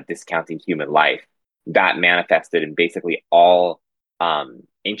discounting human life that manifested in basically all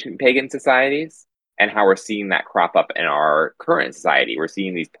ancient pagan societies, and how we're seeing that crop up in our current society. We're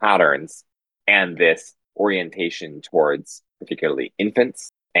seeing these patterns and this orientation towards particularly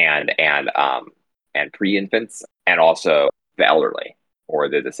infants and pre-infants, and also the elderly or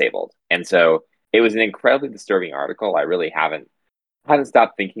the disabled. And so it was an incredibly disturbing article. I really haven't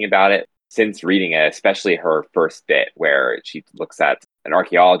stopped thinking about it since reading it, especially her first bit where she looks at an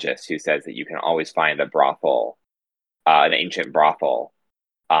archaeologist who says that you can always find a brothel, an ancient brothel,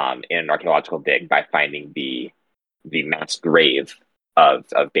 in an archaeological dig by finding the mass grave of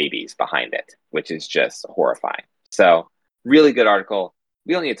babies behind it, which is just horrifying. So really good article.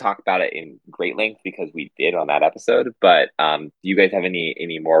 We don't need to talk about it in great length because we did on that episode, but do you guys have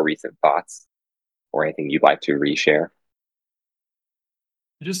any more recent thoughts or anything you'd like to reshare?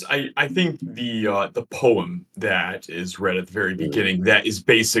 Just I think the poem that is read at the very beginning, that is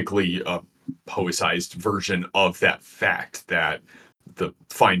basically a poetized version of that fact that the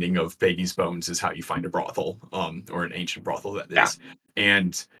finding of babies' bones is how you find a brothel, or an ancient brothel, that is.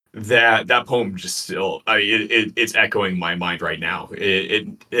 And that poem just still, it's echoing my mind right now.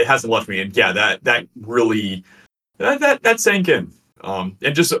 It hasn't left me, and yeah, that really that sank in.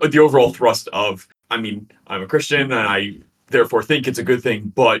 And just the overall thrust of, I mean, I'm a Christian and I therefore think it's a good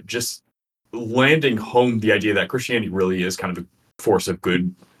thing, but just landing home the idea that Christianity really is kind of a force of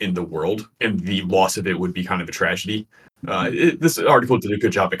good in the world, and the loss of it would be kind of a tragedy. This article did a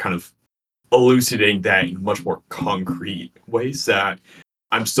good job at kind of elucidating that in much more concrete ways that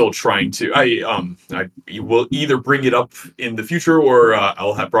I'm still trying to. I will either bring it up in the future or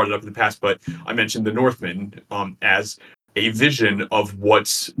I'll have brought it up in the past. But I mentioned the Northmen as a vision of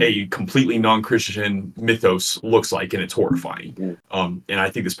what a completely non-Christian mythos looks like, and it's horrifying. And I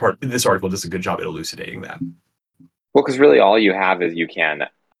think this article does a good job at elucidating that. Well, because really all you have is you can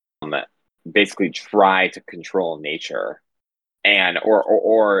basically try to control nature, and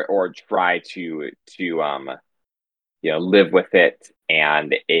or try to live with it,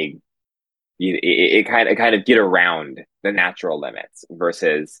 and it kind of get around the natural limits,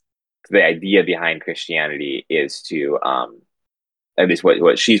 versus the idea behind Christianity is to at least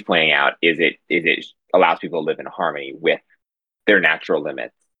what she's pointing out is it allows people to live in harmony with their natural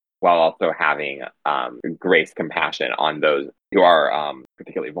limits while also having grace, compassion on those who are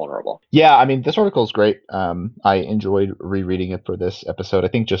particularly vulnerable. Yeah, I mean, this article is great. I enjoyed rereading it for this episode. I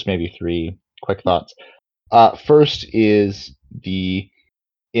think just maybe 3 quick thoughts. First is the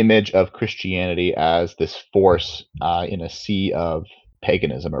image of Christianity as this force in a sea of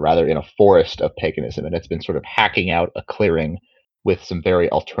paganism, or rather in a forest of paganism, and it's been sort of hacking out a clearing with some very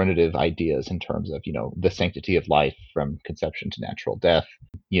alternative ideas in terms of, the sanctity of life from conception to natural death,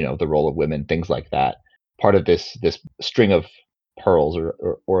 the role of women, things like that. Part of this string of pearls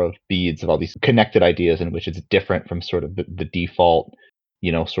or of beads of all these connected ideas in which it's different from sort of the default,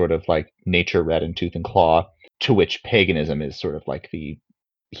 sort of like nature red in tooth and claw, to which paganism is sort of like the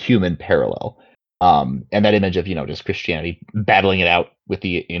human parallel. And that image of, just Christianity battling it out with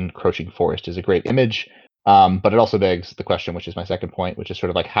the encroaching forest is a great image. But it also begs the question, which is my second point, which is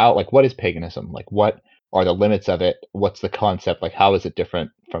sort of like what is paganism? Like, what are the limits of it? What's the concept? Like, how is it different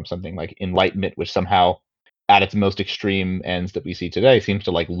from something like enlightenment, which somehow at its most extreme ends that we see today seems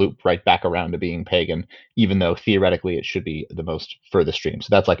to like loop right back around to being pagan, even though theoretically it should be the most furthest stream. So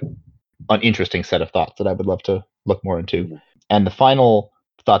that's like an interesting set of thoughts that I would love to look more into. Mm-hmm. And the final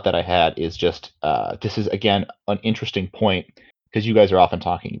thought that I had is just this is again an interesting point, because you guys are often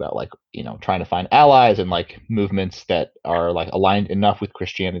talking about like, trying to find allies and like movements that are like aligned enough with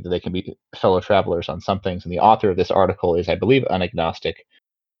Christianity that they can be fellow travelers on some things. And the author of this article is, I believe, an agnostic,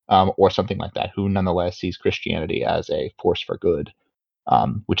 or something like that, who nonetheless sees Christianity as a force for good.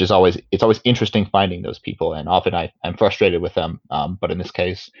 Which is always interesting finding those people, and often I'm frustrated with them. But in this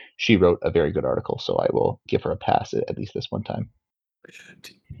case, she wrote a very good article, so I will give her a pass at least this one time.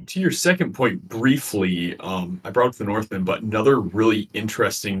 To your second point, briefly, I brought up the Northman, but another really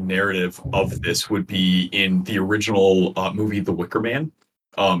interesting narrative of this would be in the original movie, The Wicker Man.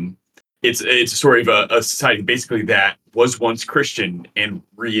 It's a story of a society basically that was once Christian and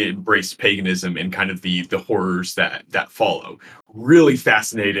re-embraced paganism, and kind of the horrors that follow. Really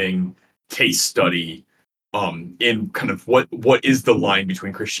fascinating case study in kind of what is the line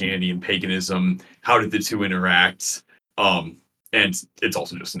between Christianity and paganism? How did the two interact? And it's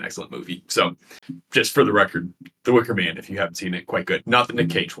also just an excellent movie. So, just for the record, The Wicker Man, if you haven't seen it, quite good. Not the Nick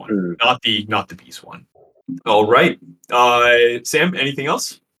Cage one, not the Beast one. All right, Sam, anything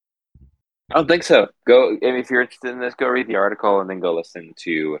else? I don't think so. Go, if you're interested in this, go read the article and then go listen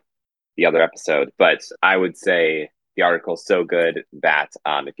to the other episode. But I would say the article is so good that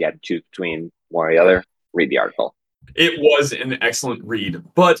if you had to choose between one or the other, read the article. It was an excellent read.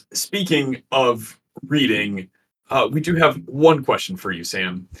 But speaking of reading, we do have one question for you,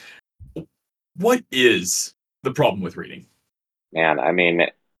 Sam. What is the problem with reading? Man, I mean,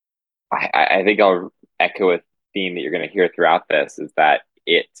 I think I'll echo with theme that you're going to hear throughout this is that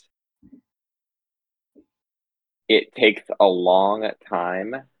it takes a long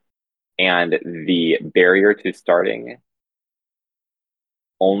time, and the barrier to starting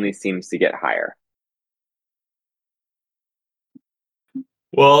only seems to get higher.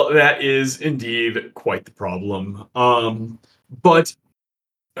 Well, that is indeed quite the problem. But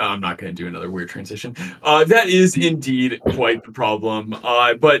I'm not going to do another weird transition. That is indeed quite the problem.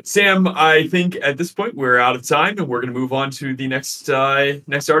 But Sam, I think at this point we're out of time, and we're going to move on to the next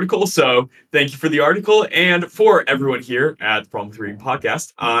article. So thank you for the article, and for everyone here at the Problem with Reading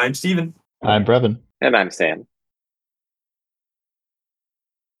podcast. I'm Steven. I'm Brevin. And I'm Sam.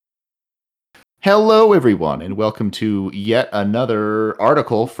 Hello, everyone, and welcome to yet another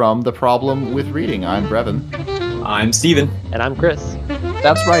article from The Problem with Reading. I'm Brevin. I'm Steven. And I'm Chris.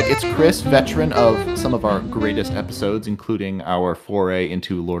 That's right, it's Chris, veteran of some of our greatest episodes, including our foray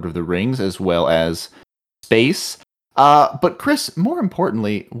into Lord of the Rings, as well as space. But Chris, more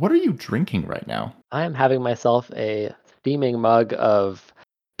importantly, what are you drinking right now? I am having myself a steaming mug of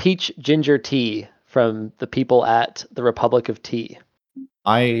peach ginger tea from the people at the Republic of Tea.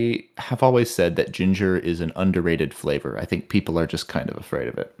 I have always said that ginger is an underrated flavor. I think people are just kind of afraid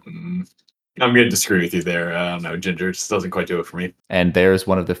of it. I'm going to disagree with you there. I don't know. Ginger just doesn't quite do it for me. And there's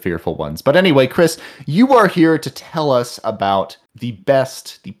one of the fearful ones. But anyway, Chris, you are here to tell us about the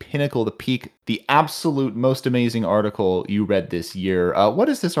best, the pinnacle, the peak, the absolute most amazing article you read this year. What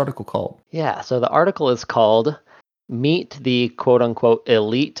is this article called? Yeah, so the article is called Meet the quote-unquote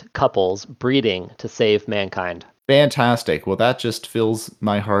elite couples breeding to save mankind. Fantastic. Well, that just fills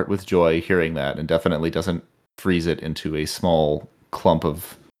my heart with joy hearing that, and definitely doesn't freeze it into a small clump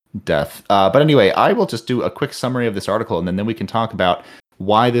of death. But anyway, I will just do a quick summary of this article, and then we can talk about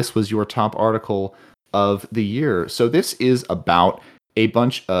why this was your top article of the year. So this is about a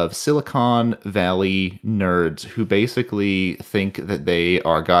bunch of Silicon Valley nerds who basically think that they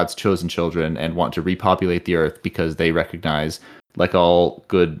are God's chosen children and want to repopulate the earth because they recognize, like all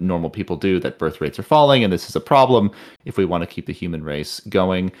good normal people do, that birth rates are falling, and this is a problem if we want to keep the human race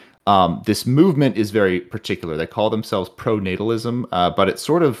going. This movement is very particular. They call themselves Pro-Natalism, but it's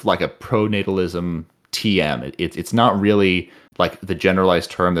sort of like a pro-natalism TM. It's not really like the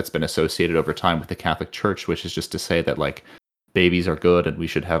generalized term that's been associated over time with the Catholic Church, which is just to say that like babies are good and we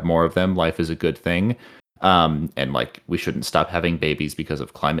should have more of them. Life is a good thing. And like we shouldn't stop having babies because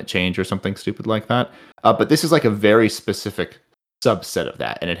of climate change or something stupid like that. But this is like a very specific subset of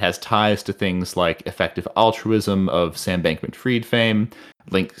that, and it has ties to things like effective altruism of Sam Bankman-Fried fame,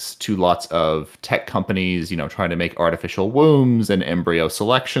 links to lots of tech companies, trying to make artificial wombs and embryo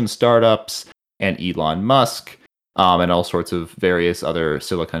selection startups, and Elon Musk, and all sorts of various other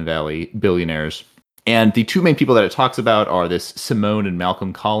Silicon Valley billionaires. And the two main people that it talks about are this Simone and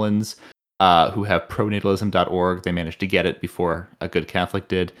Malcolm Collins, who have pronatalism.org. They managed to get it before a good Catholic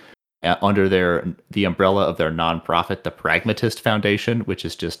did. Under the umbrella of their nonprofit, the Pragmatist Foundation, which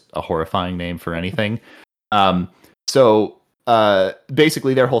is just a horrifying name for anything. So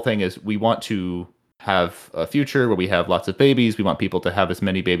basically, their whole thing is we want to have a future where we have lots of babies. We want people to have as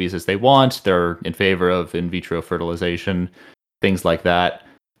many babies as they want. They're in favor of in vitro fertilization, things like that.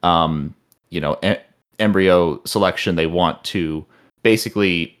 Embryo selection. They want to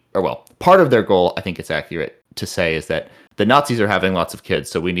basically, part of their goal, I think it's accurate to say, is that the Nazis are having lots of kids,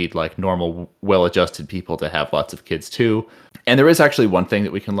 so we need like normal, well-adjusted people to have lots of kids too. And there is actually one thing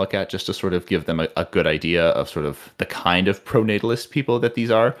that we can look at just to sort of give them a good idea of sort of the kind of pro-natalist people that these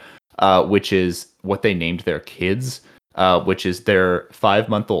are, which is what they named their kids, which is their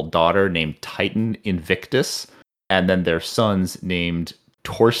 5-month-old daughter named Titan Invictus, and then their sons named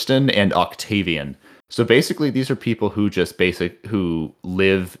Torsten and Octavian. So basically, these are people who who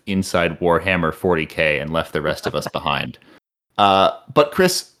live inside Warhammer 40K and left the rest of us behind. But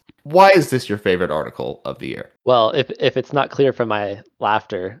Chris, why is this your favorite article of the year? Well, if it's not clear from my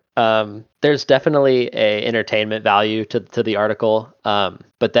laughter, there's definitely a entertainment value to the article.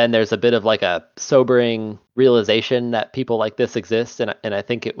 But then there's a bit of like a sobering realization that people like this exist, and I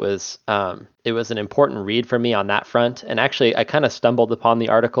think it was an important read for me on that front. And actually, I kind of stumbled upon the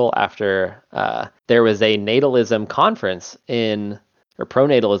article after there was a natalism conference or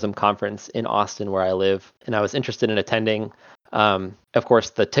pro-natalism conference in Austin, where I live, and I was interested in attending. Of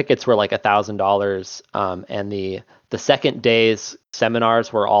course, the tickets were like $1,000, and the second day's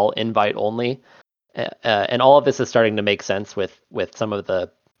seminars were all invite only, and all of this is starting to make sense with some of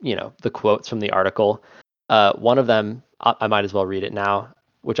the quotes from the article. One of them, I might as well read it now,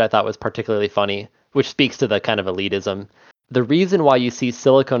 which I thought was particularly funny, which speaks to the kind of elitism. The reason why you see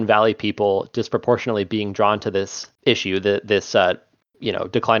Silicon Valley people disproportionately being drawn to this issue, this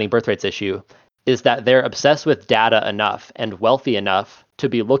declining birth rates issue, is that they're obsessed with data enough and wealthy enough to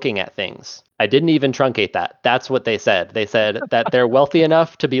be looking at things. I didn't even truncate that. That's what they said. They said that they're wealthy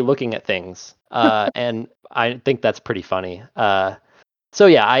enough to be looking at things. And I think that's pretty funny. So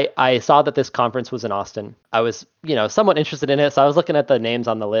yeah, I saw that this conference was in Austin. I was, somewhat interested in it. So I was looking at the names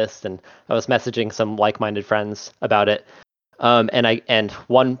on the list, and I was messaging some like-minded friends about it. And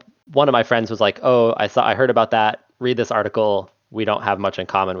one of my friends was like, "Oh, I heard about that. Read this article. We don't have much in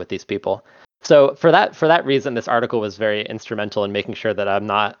common with these people." So for that reason, this article was very instrumental in making sure that I'm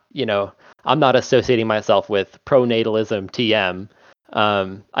not associating myself with pro-natalism TM.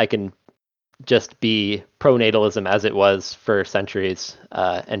 I can just be pro-natalism as it was for centuries,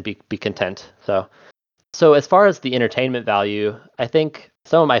 and be content. So as far as the entertainment value, I think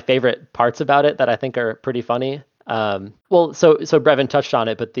some of my favorite parts about it that I think are pretty funny. So Brevin touched on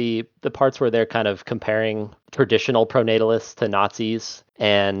it, but the parts where they're kind of comparing traditional pronatalists to Nazis,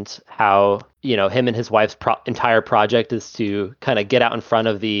 and how him and his wife's entire project is to kind of get out in front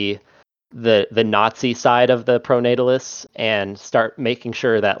of the Nazi side of the pronatalists and start making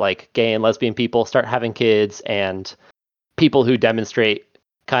sure that like gay and lesbian people start having kids, and people who demonstrate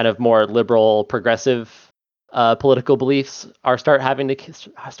kind of more liberal, progressive political beliefs start having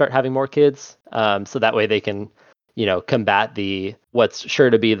more kids, so that way they can combat what's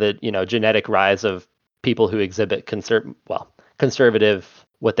sure to be the genetic rise of people who exhibit conservative,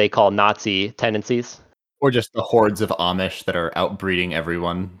 what they call Nazi tendencies. Or just the hordes of Amish that are outbreeding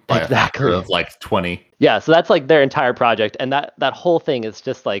everyone by a factor Exactly. of like 20. Yeah, so that's like their entire project, and that whole thing is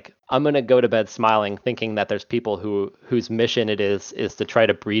just like, I'm gonna go to bed smiling, thinking that there's people whose mission it is to try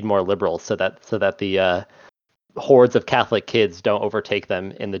to breed more liberals, so that the hordes of Catholic kids don't overtake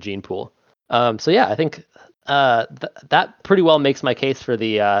them in the gene pool. So yeah, I think that pretty well makes my case for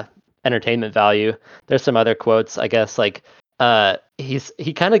the entertainment value. There's some other quotes, I guess, like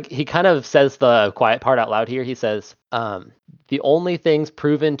he kind of says the quiet part out loud here. He says, the only things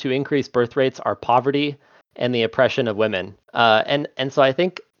proven to increase birth rates are poverty and the oppression of women. And so I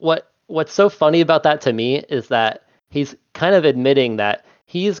think what's so funny about that to me is that he's kind of admitting that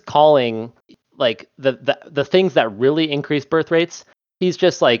he's calling like the things that really increase birth rates, he's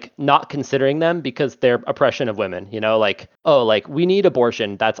just like not considering them because they're oppression of women, like, oh, like we need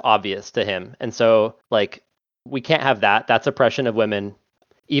abortion, that's obvious to him. And so like we can't have that. That's oppression of women,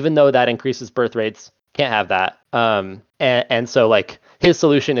 even though that increases birth rates. Can't have that. And so like his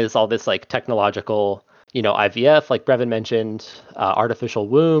solution is all this like technological, IVF, like Brevin mentioned, artificial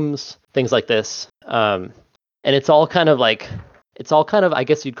wombs, things like this. And it's all kind of, I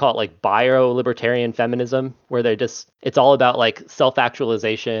guess you'd call it like bio-libertarian feminism, where it's all about like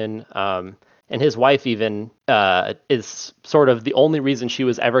self-actualization. And his wife even is sort of the only reason she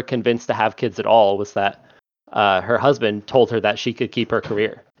was ever convinced to have kids at all was that her husband told her that she could keep her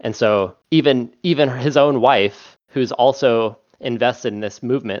career. And so even his own wife, who's also invested in this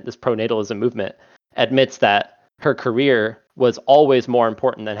movement, this pronatalism movement, admits that her career was always more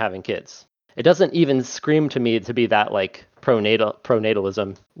important than having kids. It doesn't even scream to me to be that like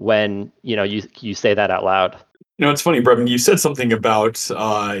pronatalism when you say that out loud. It's funny, Brevin, you said something about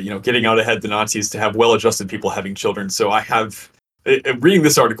getting out ahead the Nazis to have well-adjusted people having children. So I have reading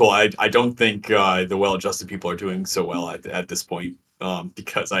this article, I don't think the well-adjusted people are doing so well at this point,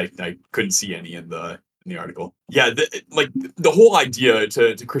 because I couldn't see any in the article. Yeah, the whole idea,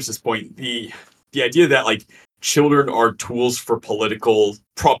 to Chris's point, the idea that like children are tools for political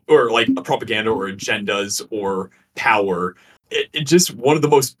propaganda or agendas or power. It just one of the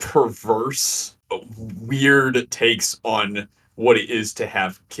most perverse, weird takes on what it is to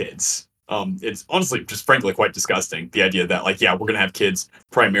have kids. It's honestly just frankly quite disgusting. The idea that like, yeah, we're gonna have kids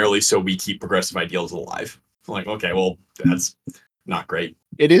primarily so we keep progressive ideals alive. Like, okay, well, that's not great.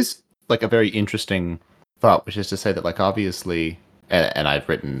 It is like a very interesting thought, which is to say that like obviously, and I've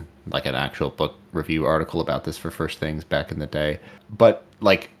written like an actual book review article about this for First Things back in the day, but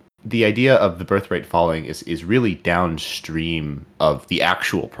like the idea of the birth rate falling is really downstream of the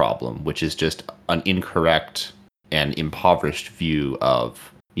actual problem, which is just an incorrect and impoverished view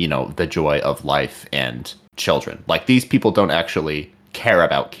of the joy of life and children. Like these people don't actually care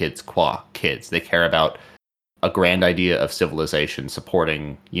about kids qua kids. They care about a grand idea of civilization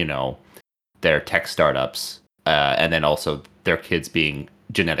supporting, their tech startups, and then also their kids being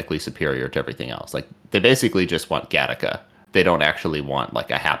genetically superior to everything else. Like they basically just want Gattaca. They don't actually want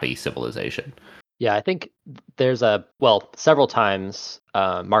like a happy civilization. Yeah, I think there's several times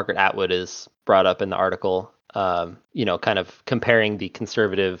Margaret Atwood is brought up in the article, kind of comparing the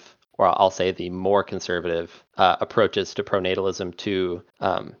conservative, or I'll say the more conservative approaches to pronatalism to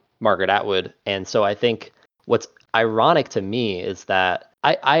Margaret Atwood. And so I think what's ironic to me is that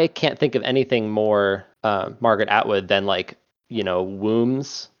I can't think of anything more Margaret Atwood than like,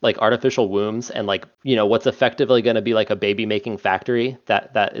 wombs, like artificial wombs, and like, what's effectively going to be like a baby making factory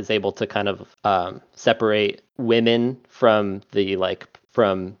that is able to kind of separate women from the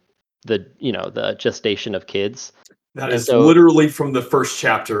the gestation of kids. That And is so literally from the first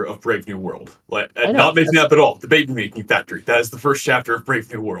chapter of Brave New World. Like, I know, not making up at all. The baby making factory. That is the first chapter of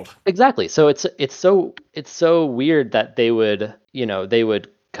Brave New World. exactly. So it's so weird that they would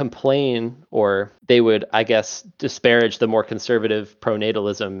complain, or they would, I guess, disparage the more conservative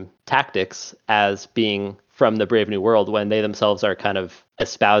pronatalism tactics as being from the Brave New World, when they themselves are kind of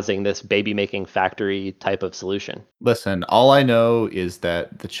espousing this baby making factory type of solution. Listen, all I know is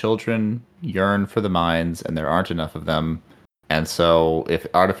that the children yearn for the minds, and there aren't enough of them. And so, if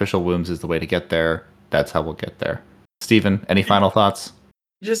artificial wombs is the way to get there, that's how we'll get there. Stephen, any final thoughts?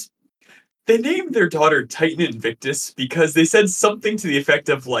 Just, they named their daughter Titan Invictus because they said something to the effect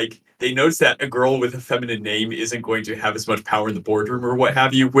of, like, they noticed that a girl with a feminine name isn't going to have as much power in the boardroom or what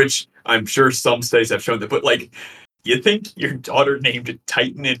have you, which I'm sure some studies have shown that. But, like, you think your daughter named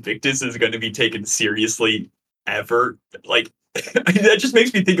Titan Invictus is going to be taken seriously ever? Like, that just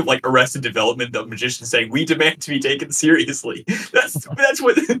makes me think of like Arrested Development, the magician saying, "We demand to be taken seriously." That's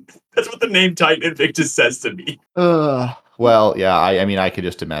what the name Titan Invictus says to me. Well, yeah, I mean, I could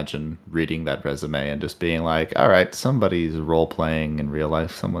just imagine reading that resume and just being like, all right, somebody's role-playing in real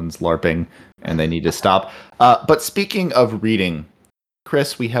life, someone's LARPing, and they need to stop. But speaking of reading,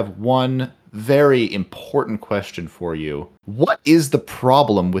 Chris, we have one very important question for you. What is the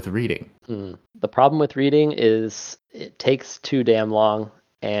problem with reading? The problem with reading is it takes too damn long,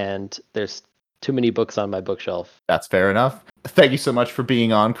 and there's too many books on my bookshelf. That's fair enough. Thank you so much for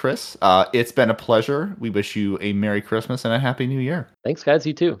being on, Chris. It's been a pleasure. We wish you a Merry Christmas and a Happy New Year. Thanks, guys.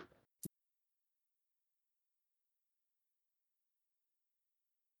 You too.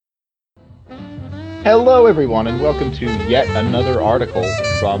 Hello, everyone, and welcome to yet another article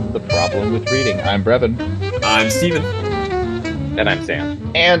from The Problem with Reading. I'm Brevin. I'm Steven. And I'm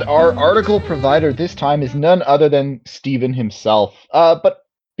Sam. And our article provider this time is none other than Steven himself. But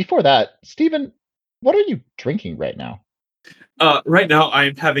before that, Steven, what are you drinking right now? Right now,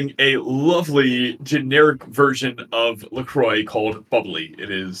 I'm having a lovely generic version of LaCroix called Bubbly. It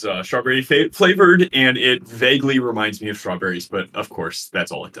is strawberry flavored, and it vaguely reminds me of strawberries, but of course,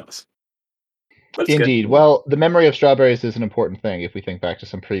 that's all it does. But it's Indeed. good. Well, the memory of strawberries is an important thing if we think back to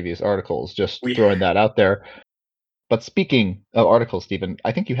some previous articles. Just throwing that out there. But speaking of articles, Stephen,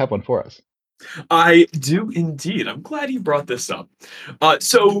 I think you have one for us. I do indeed. I'm glad you brought this up.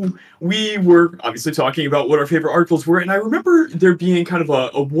 So we were obviously talking about what our favorite articles were, and I remember there being kind of a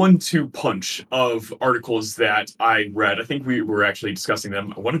 1-2 punch of articles that I read. I think we were actually discussing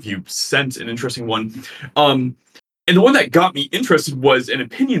them. One of you sent an interesting one. And the one that got me interested was an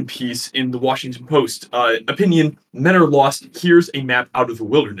opinion piece in the Washington Post. Opinion, Men Are Lost, Here's a Map Out of the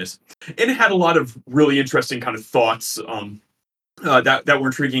Wilderness. And it had a lot of really interesting kind of thoughts that were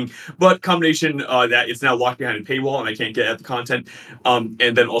intriguing, but combination that it's now locked behind a paywall and I can't get at the content, and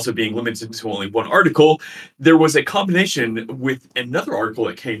then also being limited to only one article. There was a combination with another article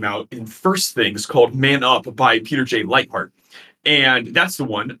that came out in First Things called Man Up by Peter J. Lightheart. And that's the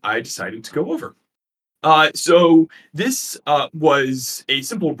one I decided to go over. So this was a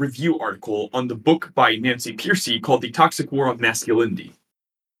simple review article on the book by Nancy Pearcey called The Toxic War on Masculinity.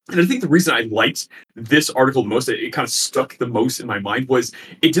 And I think the reason I liked this article the most, it kind of stuck the most in my mind, was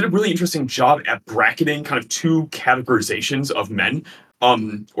it did a really interesting job at bracketing kind of two categorizations of men,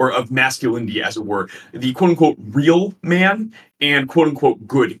 or of masculinity, as it were. The quote-unquote real man and quote-unquote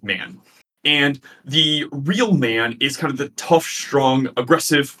good man. And the real man is kind of the tough, strong,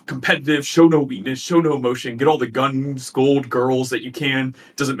 aggressive, competitive, show no weakness, show no emotion, get all the guns, gold, girls that you can,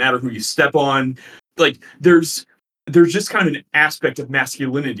 doesn't matter who you step on. Like, there's just kind of an aspect of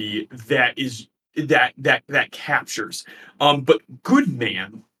masculinity that is that captures. But good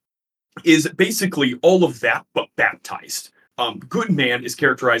man is basically all of that but baptized. Good man is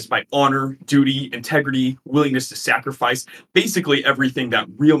characterized by honor, duty, integrity, willingness to sacrifice, basically everything that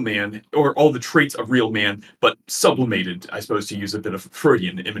real man, or all the traits of real man, but sublimated, I suppose, to use a bit of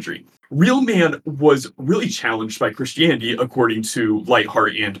Freudian imagery. Real man was really challenged by Christianity, according to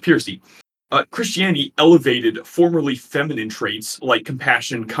Lightheart and Pearcey. Christianity elevated formerly feminine traits like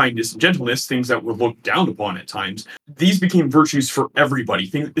compassion, kindness, and gentleness, things that were looked down upon at times. These became virtues for everybody,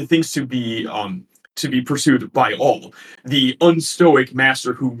 things to be pursued by all. The unstoic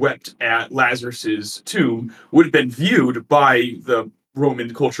master who wept at Lazarus's tomb would have been viewed by the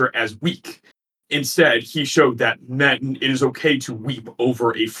Roman culture as weak. Instead, he showed that men, it is okay to weep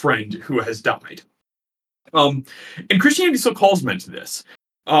over a friend who has died. And Christianity still calls men to this.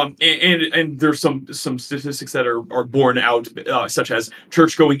 And there's some statistics that are borne out, such as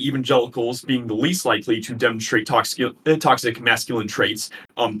church-going evangelicals being the least likely to demonstrate toxic masculine traits,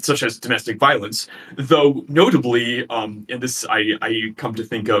 such as domestic violence. Though notably, and this I come to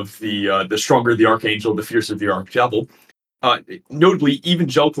think of the stronger the archangel, the fiercer the archdevil. Notably,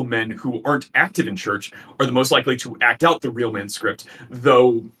 evangelical men who aren't active in church are the most likely to act out the real man script,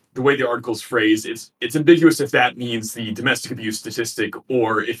 though the way the article's phrased, it's ambiguous if that means the domestic abuse statistic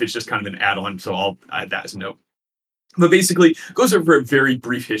or if it's just kind of an add-on, so I'll add that as a note. But basically, goes over a very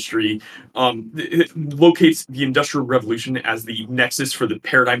brief history. It locates the Industrial Revolution as the nexus for the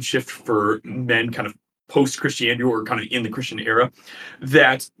paradigm shift for men kind of post-Christianity or kind of in the Christian era.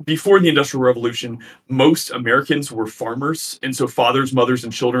 That before the Industrial Revolution, most Americans were farmers, and so fathers, mothers,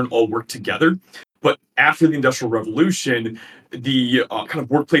 and children all worked together. But after the Industrial Revolution, the kind of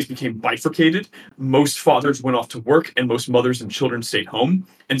workplace became bifurcated. Most fathers went off to work, and most mothers and children stayed home.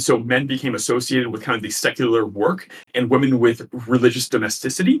 And so men became associated with kind of the secular work, and women with religious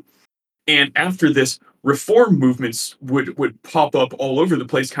domesticity. And after this, reform movements would pop up all over the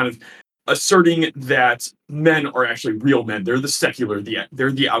place, kind of asserting that men are actually real men. They're the secular,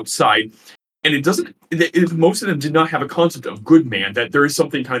 they're the outside. And most of them did not have a concept of good man, that there is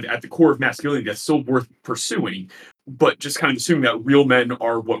something kind of at the core of masculinity that's still worth pursuing, but just kind of assuming that real men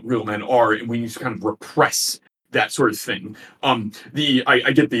are what real men are, and we need to kind of repress that sort of thing.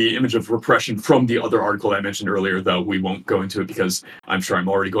 I get the image of repression from the other article I mentioned earlier, though we won't go into it because I'm sure I'm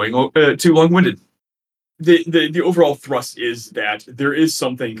already going too long-winded. The overall thrust is that there is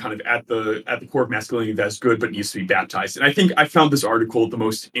something kind of at the core of masculinity that's good but needs to be baptized. And I think I found this article the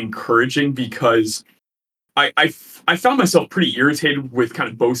most encouraging because I found myself pretty irritated with kind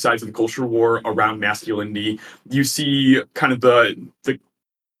of both sides of the culture war around masculinity. You see kind of the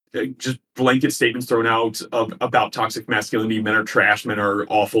just blanket statements thrown out about toxic masculinity. Men are trash, men are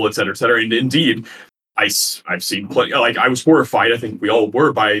awful, et cetera, and indeed, I've seen plenty. Like, I was horrified. I think we all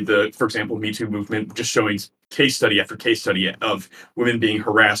were by the, for example, Me Too movement, just showing case study after case study of women being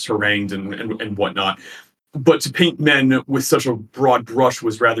harassed, harangued, and whatnot. But to paint men with such a broad brush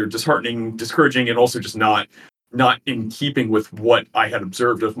was rather disheartening, discouraging, and also just not in keeping with what I had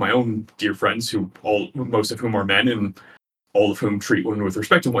observed of my own dear friends, most of whom are men, and all of whom treat women with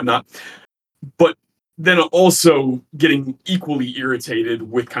respect and whatnot. But then also getting equally irritated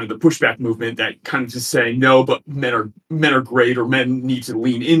with kind of the pushback movement that kind of just saying, no, but men are great, or men need to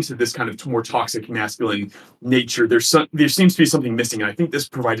lean into this kind of more toxic masculine nature. There seems to be something missing, and I think this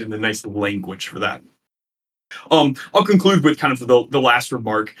provided a nice language for that. I'll conclude with kind of the last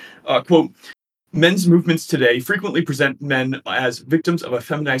remark. Quote, men's movements today frequently present men as victims of a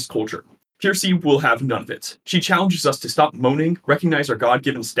feminized culture. Piercy will have none of it. She challenges us to stop moaning, recognize our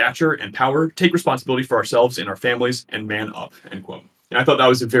God-given stature and power, take responsibility for ourselves and our families, and man up, end quote. And I thought that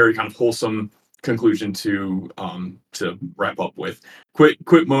was a very kind of wholesome conclusion to wrap up with.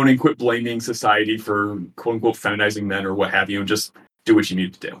 Quit moaning, quit blaming society for quote-unquote feminizing men or what have you, and just do what you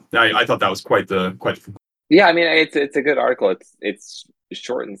need to do. I thought that was quite the Yeah, I mean, it's a good article. It's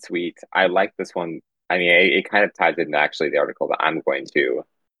short and sweet. I like this one. I mean, it kind of ties into actually the article that I'm going to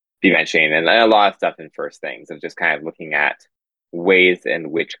be mentioning, and a lot of stuff in First Things of just kind of looking at ways in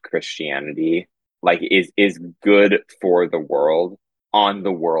which Christianity is good for the world on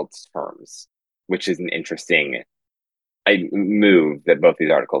the world's terms, which is an interesting move that both these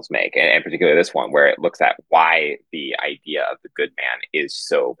articles make, and particularly this one, where it looks at why the idea of the good man is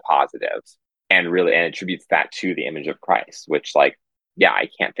so positive, and attributes that to the image of Christ, which, like, yeah, I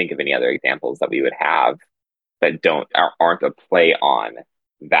can't think of any other examples that we would have that aren't a play on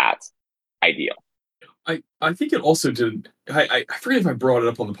that ideal. I think it also did. I forget if I brought it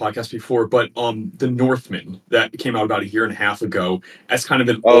up on the podcast before, but the Northman that came out about a year and a half ago as kind of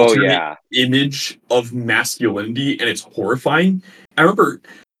an alternate image of masculinity, and it's horrifying. I remember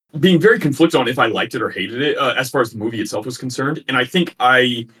being very conflicted on if I liked it or hated it as far as the movie itself was concerned, and I think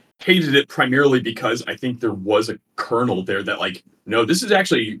I hated it primarily because I think there was a kernel there that, like, no, this is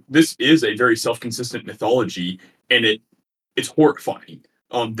a very self-consistent mythology, and it's horrifying.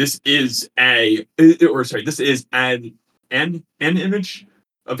 This is an image,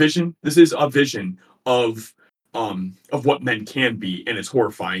 a vision. This is a vision of what men can be, and it's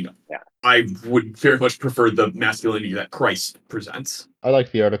horrifying. Yeah. I would very much prefer the masculinity that Christ presents. I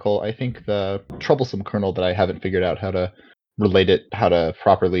like the article. I think the troublesome kernel that I haven't figured out how to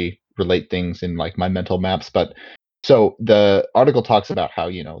properly relate things in like my mental maps, but so the article talks about how,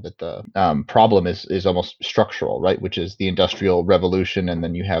 that the problem is almost structural, right? Which is the Industrial Revolution, and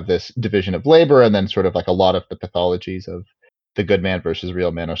then you have this division of labor, and then sort of like a lot of the pathologies of the good man versus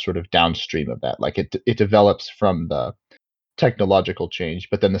real man are sort of downstream of that. Like it develops from the technological change,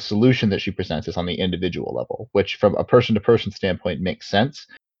 but then the solution that she presents is on the individual level, which from a person to person standpoint makes sense.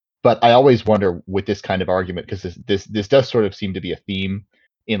 But I always wonder with this kind of argument, because this does sort of seem to be a theme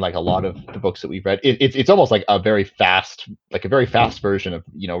in like a lot of the books that we've read. It's almost like a very fast version of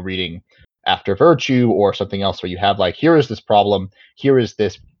reading After Virtue or something else, where you have like, here is this problem, here is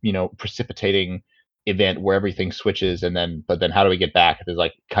this precipitating event where everything switches, and then how do we get back? There's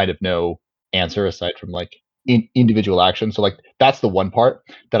like kind of no answer aside from like individual action. So like that's the one part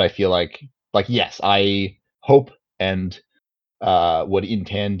that I feel like yes, I hope and would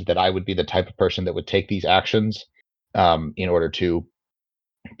intend that I would be the type of person that would take these actions in order to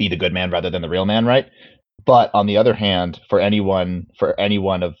be the good man rather than the real man, right? But on the other hand, for anyone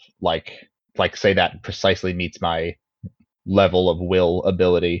of like say that precisely meets my level of will,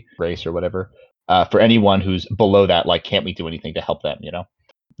 ability, race, or whatever, for anyone who's below that, like, can't we do anything to help them?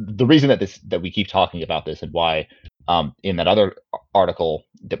 The reason that we keep talking about this, and why in that other article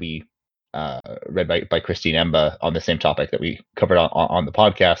that we read by Christine Emba on the same topic that we covered on the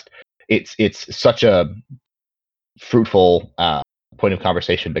podcast, it's such a fruitful point of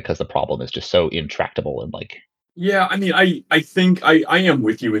conversation, because the problem is just so intractable and like. Yeah, I mean, I think I am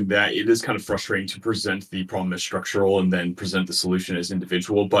with you in that it is kind of frustrating to present the problem as structural and then present the solution as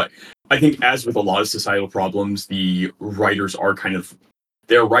individual. But I think, as with a lot of societal problems, the writers are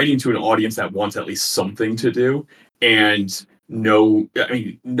they're writing to an audience that wants at least something to do. And no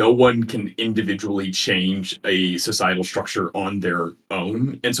one can individually change a societal structure on their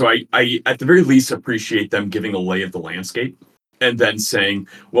own. And so I at the very least appreciate them giving a lay of the landscape and then saying,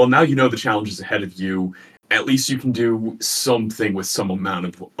 well, now you know the challenges ahead of you. At least you can do something with some amount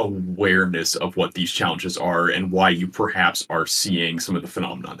of awareness of what these challenges are and why you perhaps are seeing some of the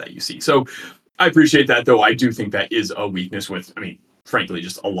phenomena that you see. So I appreciate that, though I do think that is a weakness with, frankly,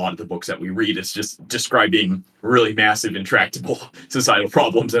 just a lot of the books that we read. It's just describing really massive, intractable societal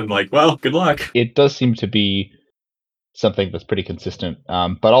problems and like, well, good luck. It does seem to be something that's pretty consistent,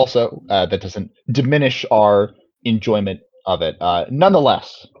 but also that doesn't diminish our enjoyment of it.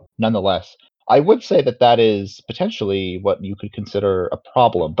 Nonetheless, I would say that is potentially what you could consider a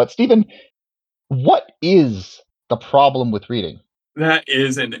problem. But Stephen, what is the problem with reading? That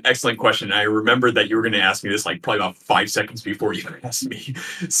is an excellent question. I remember that you were going to ask me this like probably about 5 seconds before you asked me.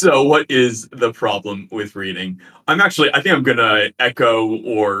 So what is the problem with reading? I think I'm going to echo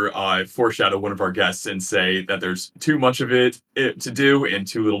or foreshadow one of our guests and say that there's too much of it to do and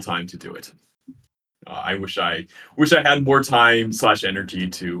too little time to do it. I wish I had more time / energy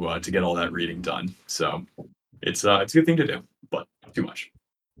to get all that reading done. So it's a good thing to do, but too much.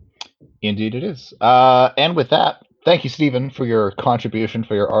 Indeed it is. And with that, thank you, Stephen, for your contribution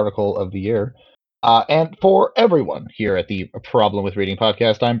for your article of the year. And for everyone here at the Problem with Reading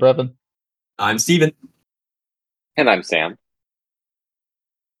podcast, I'm Brevin. I'm Stephen. And I'm Sam.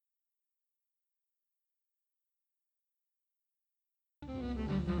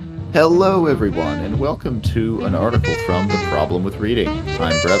 Hello, everyone, and welcome to an article from The Problem with Reading.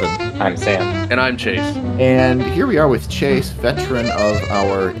 I'm Brevin. I'm Sam. And I'm Chase. And here we are with Chase, veteran of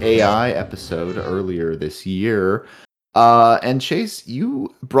our AI episode earlier this year. And Chase,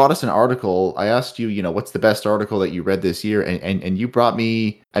 you brought us an article. I asked you, what's the best article that you read this year? And you brought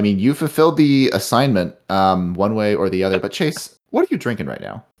me, you fulfilled the assignment one way or the other. But Chase, what are you drinking right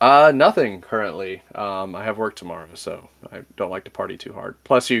now? Nothing currently. I have work tomorrow, so I don't like to party too hard.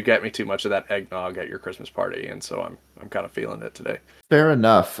 Plus, you get me too much of that eggnog at your Christmas party, and so I'm kind of feeling it today. Fair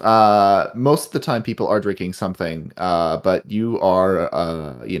enough. Most of the time, people are drinking something, but you are,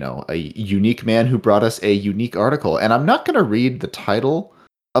 a unique man who brought us a unique article. And I'm not going to read the title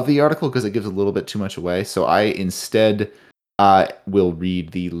of the article because it gives a little bit too much away. So I instead will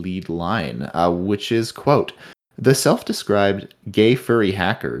read the lead line, which is, quote, "The self-described gay furry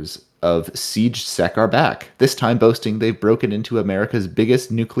hackers of SiegeSec are back, this time boasting they've broken into America's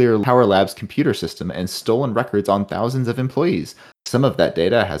biggest nuclear power lab's computer system and stolen records on thousands of employees. Some of that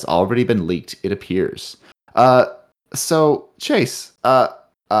data has already been leaked, it appears." So, Chase,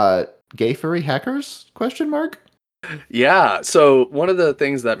 gay furry hackers, question mark? Yeah, so one of the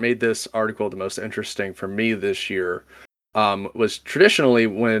things that made this article the most interesting for me this year was traditionally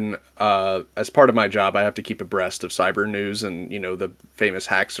when, as part of my job, I have to keep abreast of cyber news and, the famous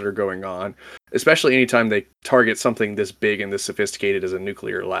hacks that are going on, especially anytime they target something this big and this sophisticated as a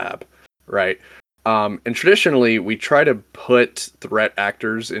nuclear lab, right? And traditionally, we try to put threat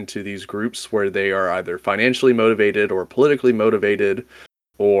actors into these groups where they are either financially motivated or politically motivated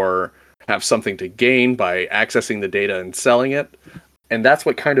or have something to gain by accessing the data and selling it. And that's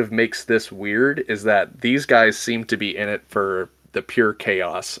what kind of makes this weird, is that these guys seem to be in it for the pure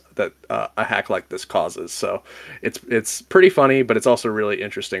chaos that a hack like this causes. So it's pretty funny, but it's also really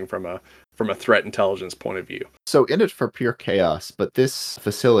interesting from a threat intelligence point of view. So in it for pure chaos, but this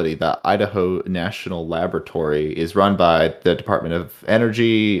facility, the Idaho National Laboratory, is run by the Department of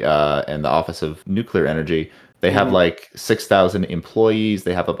Energy and the Office of Nuclear Energy. They have like 6,000 employees.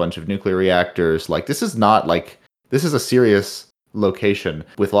 They have a bunch of nuclear reactors. Like this is a serious location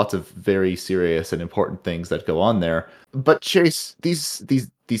with lots of very serious and important things that go on there. But Chase,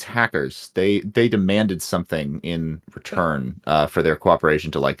 these hackers, they demanded something in return for their cooperation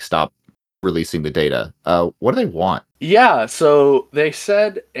to like stop releasing the data. What do they want? Yeah, so they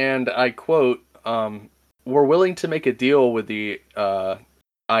said, and I quote, "We're willing to make a deal with the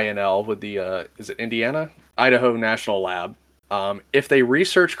INL, with the is it Indiana? Idaho National Lab. If they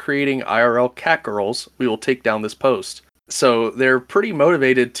research creating IRL cat girls, we will take down this post." So they're pretty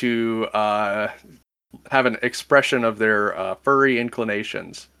motivated to have an expression of their furry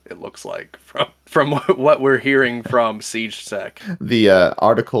inclinations, it looks like, from what we're hearing from SiegeSec. The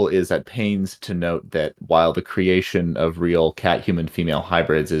article is at pains to note that while the creation of real cat-human-female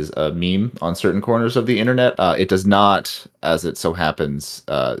hybrids is a meme on certain corners of the internet, it does not, as it so happens,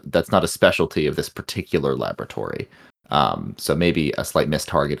 that's not a specialty of this particular laboratory. So maybe a slight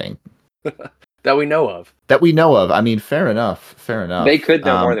mistargeting. That we know of. I mean, fair enough. They could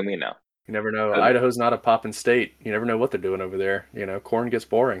know more than we know. You never know. Idaho's not a poppin' state. You never know what they're doing over there. You know, corn gets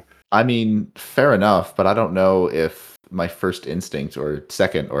boring. I mean, fair enough, but I don't know if my first instinct or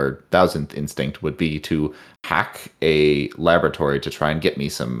second or thousandth instinct would be to hack a laboratory to try and get me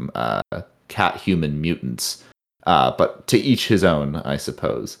some cat-human mutants. But to each his own, I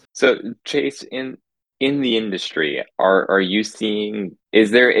suppose. So, Chase, in the industry, are you seeing, is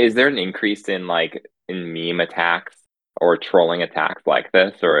there an increase in meme attacks or trolling attacks like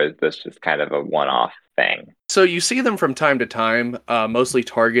this, or is this just kind of a one-off thing? So you see them from time to time, mostly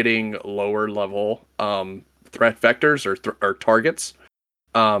targeting lower level threat vectors or targets.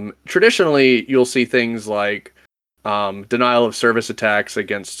 Traditionally, you'll see things like denial of service attacks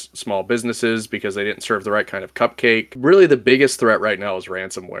against small businesses because they didn't serve the right kind of cupcake. Really, the biggest threat right now is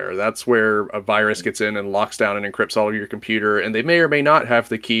ransomware. That's where a virus gets in and locks down and encrypts all of your computer, and they may or may not have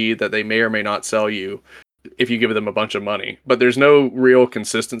the key that they may or may not sell you if you give them a bunch of money. But there's no real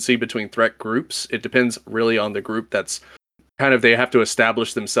consistency between threat groups. It depends really on the group that's kind of, they have to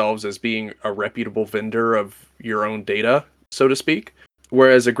establish themselves as being a reputable vendor of your own data, so to speak.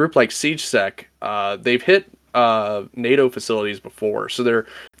 Whereas a group like SiegeSec, they've hit NATO facilities before, so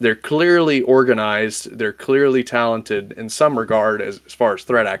they're clearly organized, they're clearly talented in some regard as far as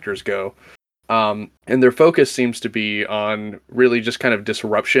threat actors go, and their focus seems to be on really just kind of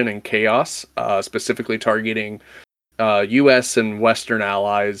disruption and chaos, specifically targeting U.S. and Western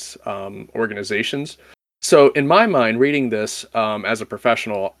allies organizations. So in my mind, reading this as a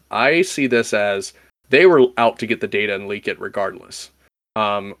professional, I see this as they were out to get the data and leak it regardless.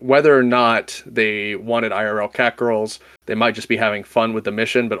 Whether or not they wanted IRL cat girls, they might just be having fun with the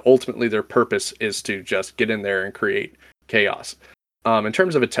mission, but ultimately their purpose is to just get in there and create chaos. In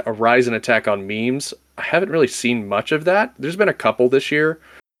terms of a rise in attack on memes, I haven't really seen much of that. There's been a couple this year,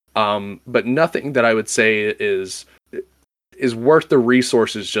 but nothing that I would say is worth the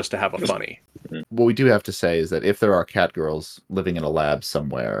resources just to have a funny. What we do have to say is that if there are cat girls living in a lab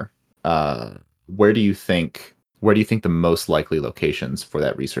somewhere, where do you think the most likely locations for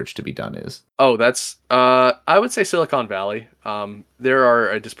that research to be done is? Oh, that's I would say Silicon Valley. There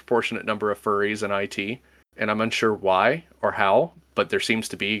are a disproportionate number of furries in IT, and I'm unsure why or how, but there seems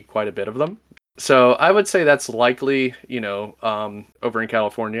to be quite a bit of them. So I would say that's likely, over in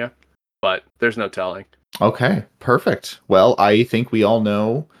California, but there's no telling. Okay, perfect. Well, I think we all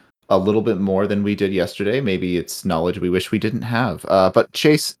know a little bit more than we did yesterday. Maybe it's knowledge we wish we didn't have. But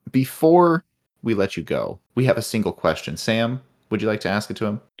Chase, before we let you go, we have a single question. Sam, would you like to ask it to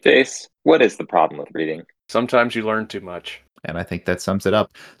him? Chase, what is the problem with reading? Sometimes you learn too much. And I think that sums it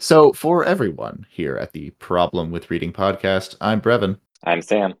up. So for everyone here at the Problem with Reading podcast, I'm Brevin. I'm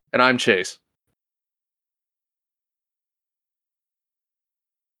Sam. And I'm Chase.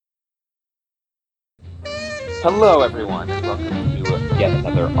 Hello, everyone, and welcome to yet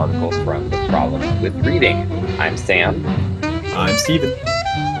another article from the Problem with Reading. I'm Sam. I'm Steven.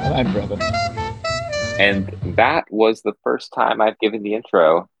 And I'm Brevin. And that was the first time I've given the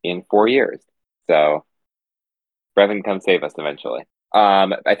intro in 4 years. So, Brevin, come save us eventually.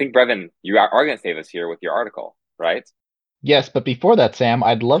 I think, Brevin, you are going to save us here with your article, right? Yes, but before that, Sam,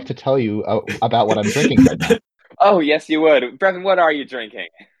 I'd love to tell you about what I'm drinking right now. Oh, yes, you would. Brevin, what are you drinking?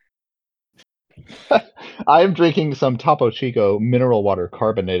 I'm drinking some Topo Chico mineral water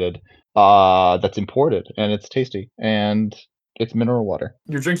carbonated that's imported, and it's tasty, and it's mineral water.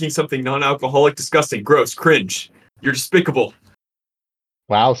 You're drinking something non-alcoholic, disgusting, gross, cringe. You're despicable.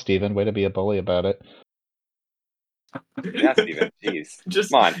 Wow, Steven, way to be a bully about it. Yeah, Steven, jeez.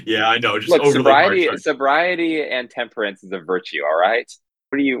 Just, Come on. yeah, I know. Just Look, overly harsh. sobriety and temperance is a virtue, all right?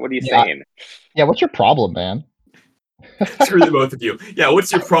 What are you Yeah. saying? Yeah, what's your problem, man? Screw the both of you. Yeah,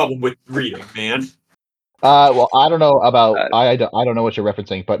 what's your problem with reading, man? Well, I don't know about I don't know what you're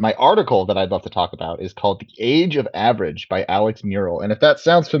referencing, but my article that I'd love to talk about is called "The Age of Average" by Alex Murrell, and if that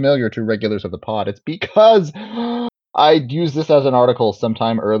sounds familiar to regulars of the pod, it's because I used this as an article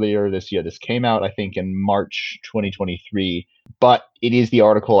sometime earlier this year. This came out, I think, in March 2023, but it is the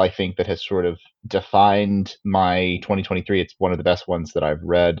article I think that has sort of defined my 2023. It's one of the best ones that I've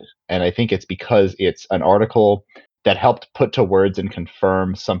read, and I think it's because it's an article that helped put to words and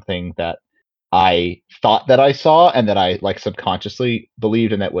confirm something that I thought that I saw and that I like subconsciously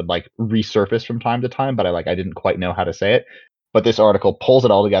believed and that would like resurface from time to time, but I didn't quite know how to say it. But this article pulls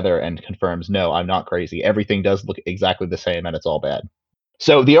it all together and confirms, no, I'm not crazy. Everything does look exactly the same and it's all bad.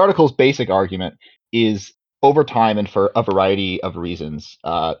 So the article's basic argument is over time and for a variety of reasons,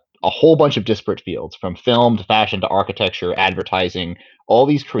 a whole bunch of disparate fields from film to fashion to architecture, advertising, all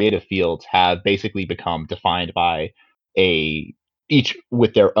these creative fields have basically become defined by each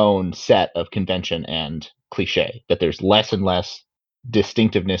with their own set of convention and cliche, that there's less and less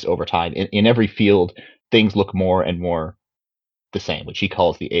distinctiveness over time. In every field, things look more and more the same, which he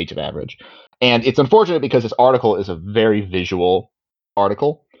calls the age of average. And it's unfortunate because this article is a very visual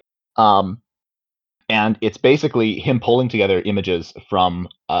article. And it's basically him pulling together images from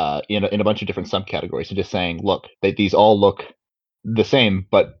in a bunch of different subcategories and just saying, look, these all look the same,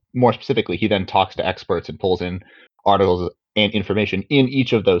 but more specifically, he then talks to experts and pulls in articles and information in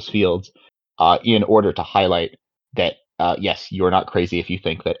each of those fields in order to highlight that yes, you're not crazy if you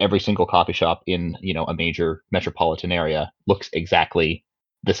think that every single coffee shop in a major metropolitan area looks exactly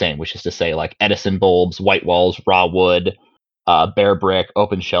the same, which is to say, like Edison bulbs, white walls, raw wood, bare brick,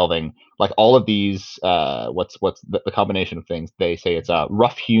 open shelving, like all of these. What's the combination of things? They say it's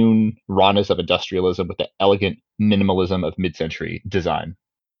rough-hewn rawness of industrialism with the elegant minimalism of mid-century design,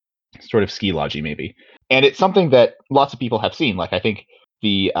 sort of ski-logy maybe. And it's something that lots of people have seen. Like I think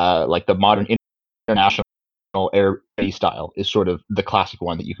the modern international Airbnb style is sort of the classic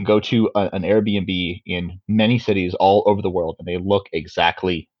one that you can go to an Airbnb in many cities all over the world, and they look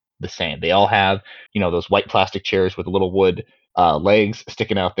exactly the same. They all have those white plastic chairs with little wood legs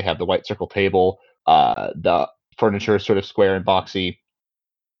sticking out. They have the white circle table. The furniture is sort of square and boxy.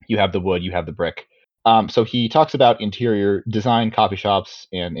 You have the wood, you have the brick. So he talks about interior design, coffee shops,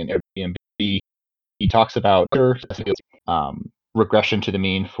 and in Airbnb. He talks about regression to the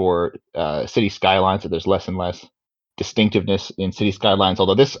mean for city skylines, that there's less and less distinctiveness in city skylines,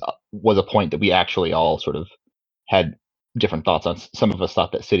 although this was a point that we actually all sort of had different thoughts on. Some of us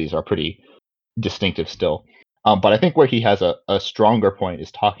thought that cities are pretty distinctive still. But I think where he has a stronger point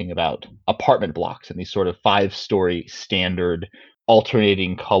is talking about apartment blocks and these sort of 5-story standard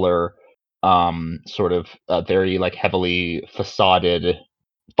alternating color, sort of very like heavily facaded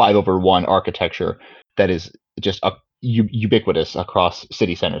 5/1 architecture that is just ubiquitous across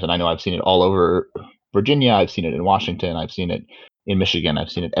city centers. And I know I've seen it all over Virginia. I've seen it in Washington. I've seen it in Michigan.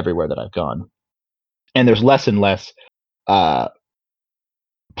 I've seen it everywhere that I've gone. And there's less and less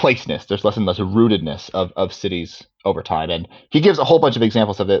placeness. There's less and less rootedness of cities over time. And he gives a whole bunch of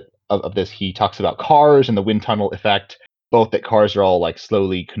examples of this. He talks about cars and the wind tunnel effect, both that cars are all like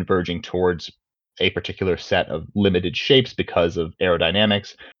slowly converging towards a particular set of limited shapes because of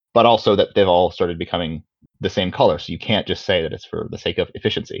aerodynamics, but also that they've all started becoming the same color. So you can't just say that it's for the sake of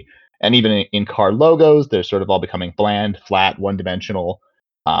efficiency. And even in car logos, they're sort of all becoming bland, flat, one-dimensional,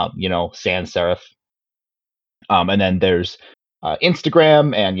 sans serif. And then there's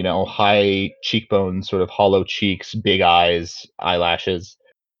Instagram and high cheekbones, sort of hollow cheeks, big eyes, eyelashes.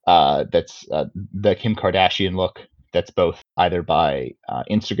 That's the Kim Kardashian look. That's both either by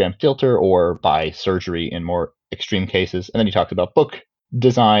Instagram filter or by surgery in more extreme cases. And then he talked about book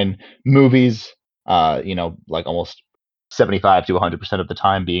design, movies. Like almost 75 to 100% of the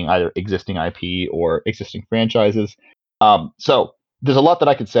time being either existing IP or existing franchises. So there's a lot that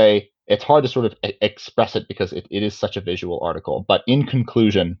I could say. It's hard to sort of express it because it is such a visual article. But in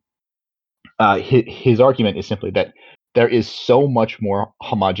conclusion, his argument is simply that there is so much more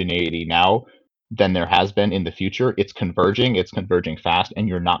homogeneity now than there has been in the future. It's converging fast, and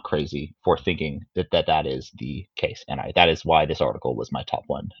you're not crazy for thinking that is the case. And that is why this article was my top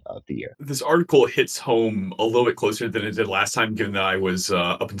one of the year. This article hits home a little bit closer than it did last time, given that I was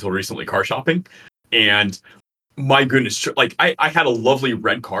up until recently car shopping. And my goodness, like I had a lovely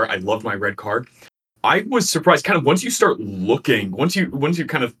red car. I loved my red car. I was surprised kind of once you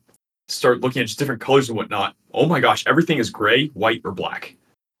kind of start looking at just different colors and whatnot. Oh my gosh, everything is gray, white, or black.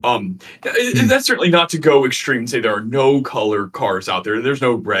 That's certainly not to go extreme and say there are no color cars out there. There's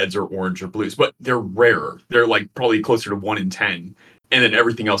no reds or orange or blues, but they're rarer. They're like probably closer to 1 in 10. And then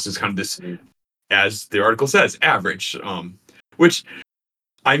everything else is kind of this, as the article says, average. Which,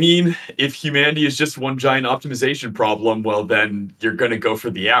 I mean, if humanity is just one giant optimization problem, well, then you're going to go for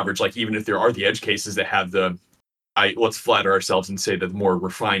the average. Like, even if there are the edge cases that have let's flatter ourselves and say the more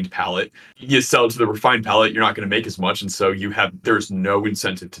refined palette, you sell to the refined palette, you're not going to make as much. And so there's no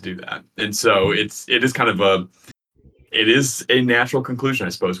incentive to do that. And so it is a natural conclusion, I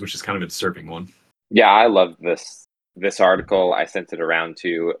suppose, which is kind of a disturbing one. Yeah, I love this article. I sent it around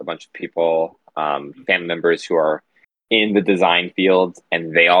to a bunch of people, fan members who are in the design field,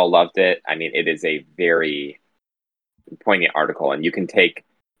 and they all loved it. I mean, it is a very poignant article, and you can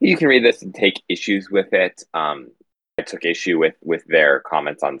read this and take issues with it. I took issue with their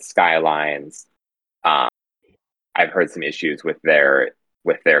comments on skylines. I've heard some issues with their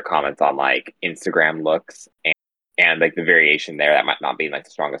comments on like Instagram looks and like the variation there. That might not be like the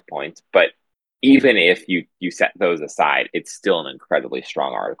strongest point, but even if you set those aside, it's still an incredibly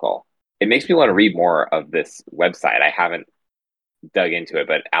strong article. It makes me want to read more of this website. I haven't dug into it,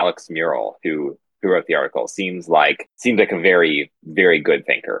 but Alex Murrell, who wrote the article, seems like a very, very good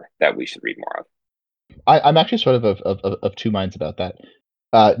thinker that we should read more of. I'm actually sort of two minds about that.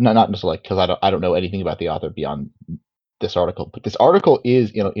 Not necessarily because I don't know anything about the author beyond this article, but this article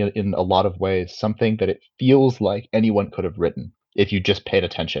is, in a lot of ways, something that it feels like anyone could have written if you just paid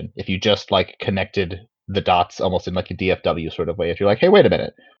attention, if you just like connected the dots almost in like a DFW sort of way. If you're like, hey, wait a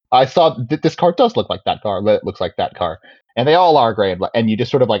minute, I saw that this car does look like that car, it looks like that car, and they all are gray, and you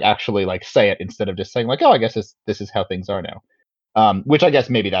just sort of like actually like say it instead of just saying like, oh, I guess this is how things are now. Which I guess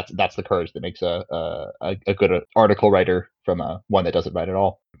maybe that's the courage that makes a good article writer from one that doesn't write at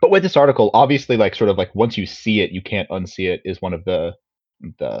all. But with this article, obviously, like sort of like once you see it, you can't unsee it is one of the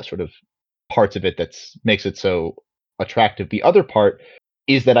sort of parts of it that makes it so attractive. The other part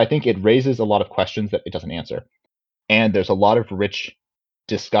is that I think it raises a lot of questions that it doesn't answer, and there's a lot of rich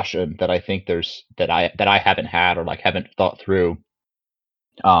discussion that I think that I haven't had or like haven't thought through.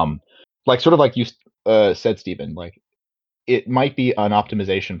 Like sort of like you said, Stephen, like. It might be an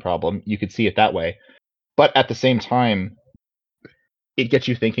optimization problem. You could see it that way. But at the same time, it gets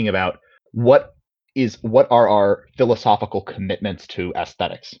you thinking about what are our philosophical commitments to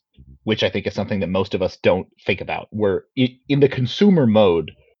aesthetics, which I think is something that most of us don't think about. Where in the consumer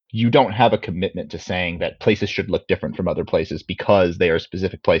mode, you don't have a commitment to saying that places should look different from other places because they are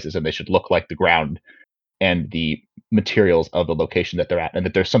specific places and they should look like the ground and the materials of the location that they're at, and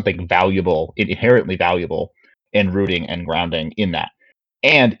that there's something valuable, inherently valuable, and rooting and grounding in that.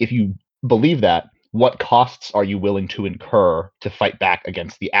 And if you believe that, what costs are you willing to incur to fight back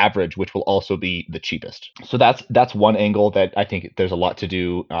against the average, which will also be the cheapest? So that's one angle that I think there's a lot to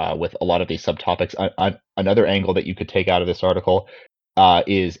do with a lot of these subtopics. Another angle that you could take out of this article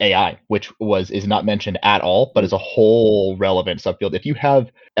is AI, which is not mentioned at all, but is a whole relevant subfield. If you have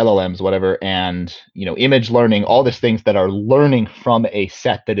LLMs, whatever, and image learning, all these things that are learning from a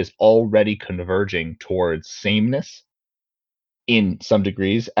set that is already converging towards sameness in some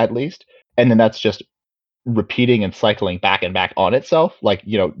degrees, at least, and then that's just repeating and cycling back and back on itself. Like,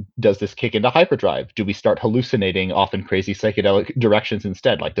 does this kick into hyperdrive? Do we start hallucinating off in crazy psychedelic directions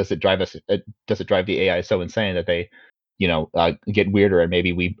instead? Like, does it drive the AI so insane that they get weirder and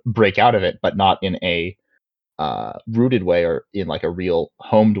maybe we break out of it, but not in a rooted way or in like a real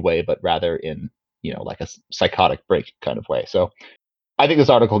homed way, but rather in like a psychotic break kind of way. So I think this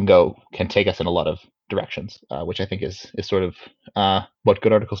article can take us in a lot of directions, which I think is sort of what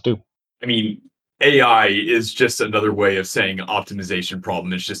good articles do. I mean, AI is just another way of saying optimization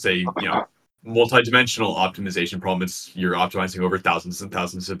problem. It's just a multi-dimensional optimization problem. You're optimizing over thousands and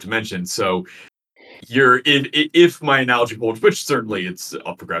thousands of dimensions. So if my analogy holds, which certainly it's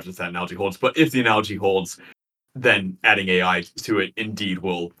up for grabs if that analogy holds, but if the analogy holds, then adding AI to it indeed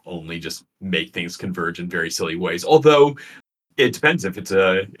will only just make things converge in very silly ways. Although it depends if it's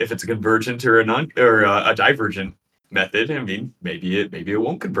a convergent or a divergent method. I mean, maybe it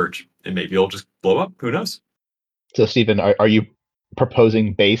won't converge, and maybe it'll just blow up. Who knows? So, Stephen, are you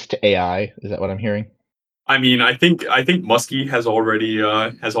proposing based AI? Is that what I'm hearing? I mean, I think Muskie has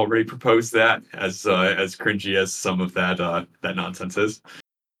already proposed that as cringy as some of that nonsense is.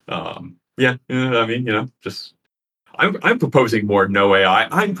 Yeah, I mean, just I'm proposing more no AI.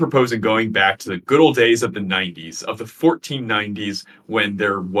 I'm proposing going back to the good old days of the 90s, of the 1490s, when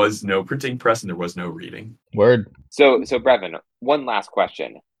there was no printing press and there was no reading. Word. So Brevin, one last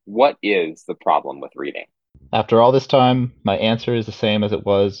question. What is the problem with reading? After all this time, my answer is the same as it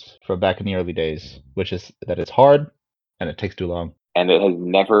was from back in the early days, which is that it's hard and it takes too long. And it has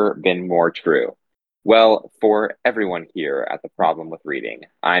never been more true. Well, for everyone here at The Problem with Reading,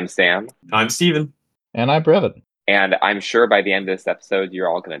 I'm Sam. I'm Steven. And I'm Brevin. And I'm sure by the end of this episode, you're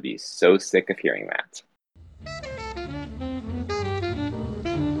all going to be so sick of hearing that.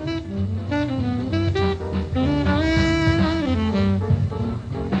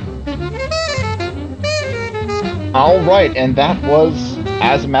 All right, and that was,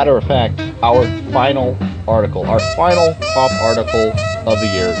 as a matter of fact, our final article, our final top article of the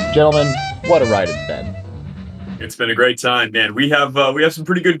year. Gentlemen, what a ride it's been. It's been a great time, man. We have some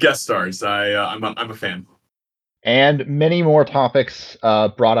pretty good guest stars. I'm a fan. And many more topics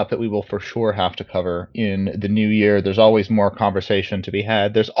brought up that we will for sure have to cover in the new year. There's always more conversation to be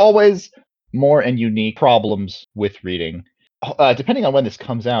had. There's always more and unique problems with reading. Depending on when this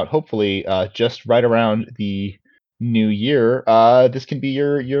comes out, hopefully just right around the new year, this can be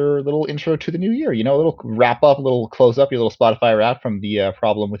your little intro to the new year. You know, a little wrap up, a little close up, your little Spotify wrap from the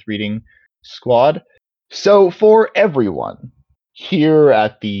Problem with Reading squad. So for everyone here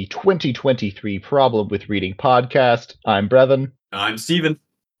at the 2023 Problem with Reading podcast, I'm Brevin. I'm Steven.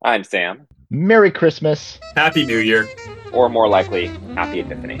 I'm Sam. Merry Christmas. Happy New Year. Or more likely, Happy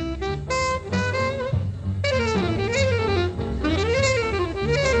Epiphany.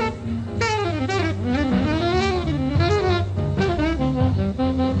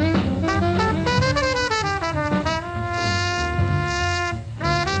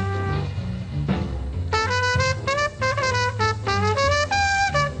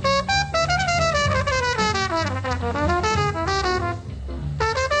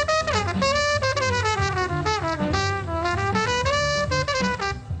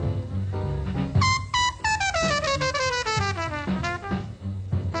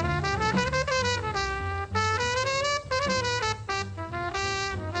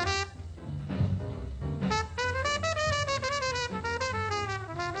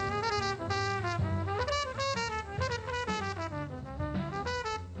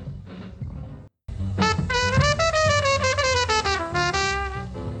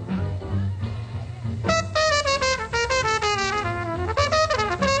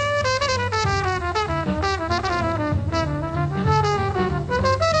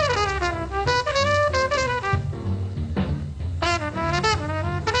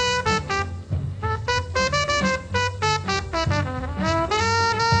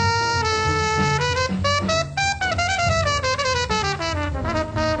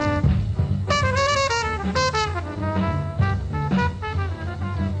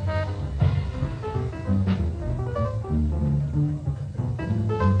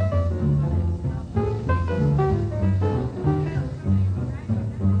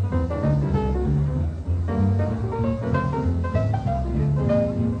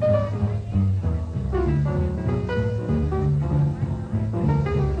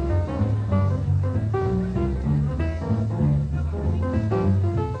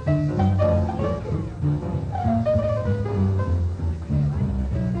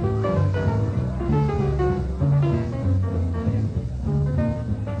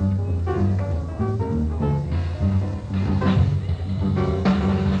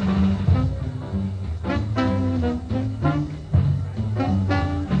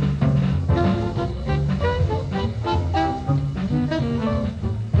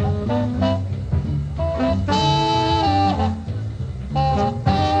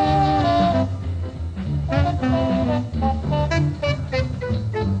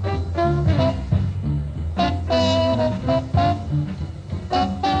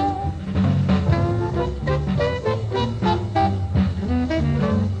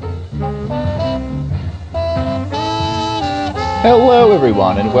 Hello,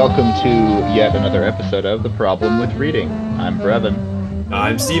 everyone, and welcome to yet another episode of The Problem with Reading. I'm Brevin.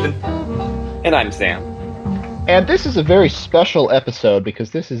 I'm Steven. And I'm Sam. And this is a very special episode because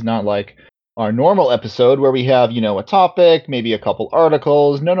this is not like our normal episode where we have, a topic, maybe a couple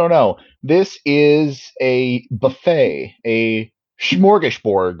articles. No. This is a buffet, a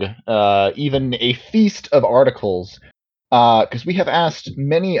smorgasbord, even a feast of articles. Because we have asked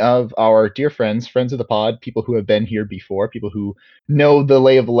many of our dear friends of the pod, people who have been here before, people who know the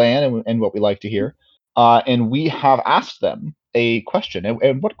lay of the land and what we like to hear, and we have asked them a question.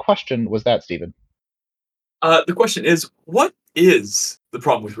 And what question was that, Stephen? The question is, what is the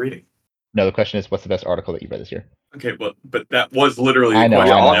problem with reading? No, the question is, what's the best article that you read this year? Okay, but that was literally the I know,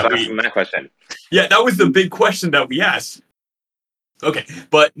 question. We're I know. also that asking that question. Yeah, that was the big question that we asked. Okay,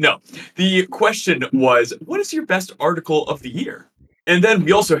 but no. The question was, what is your best article of the year? And then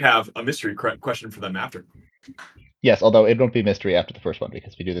we also have a mystery question for them after. Yes, although it won't be mystery after the first one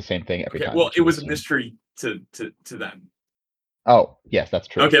because we do the same thing every Okay, time. well, which it is was a assume- mystery to them. Oh, yes, that's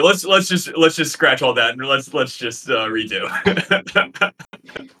true. Okay, let's just scratch all that and let's just redo.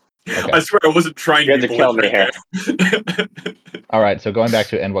 Okay. I swear I wasn't trying You to guys be are killing me here. belligerent. All right, so going back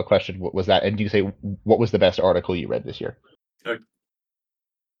to and what question was that? And you say what was the best article you read this year?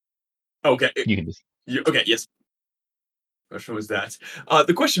 Okay. You can just Okay. Yes. Question was that.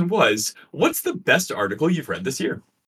 The question was, what's the best article you've read this year?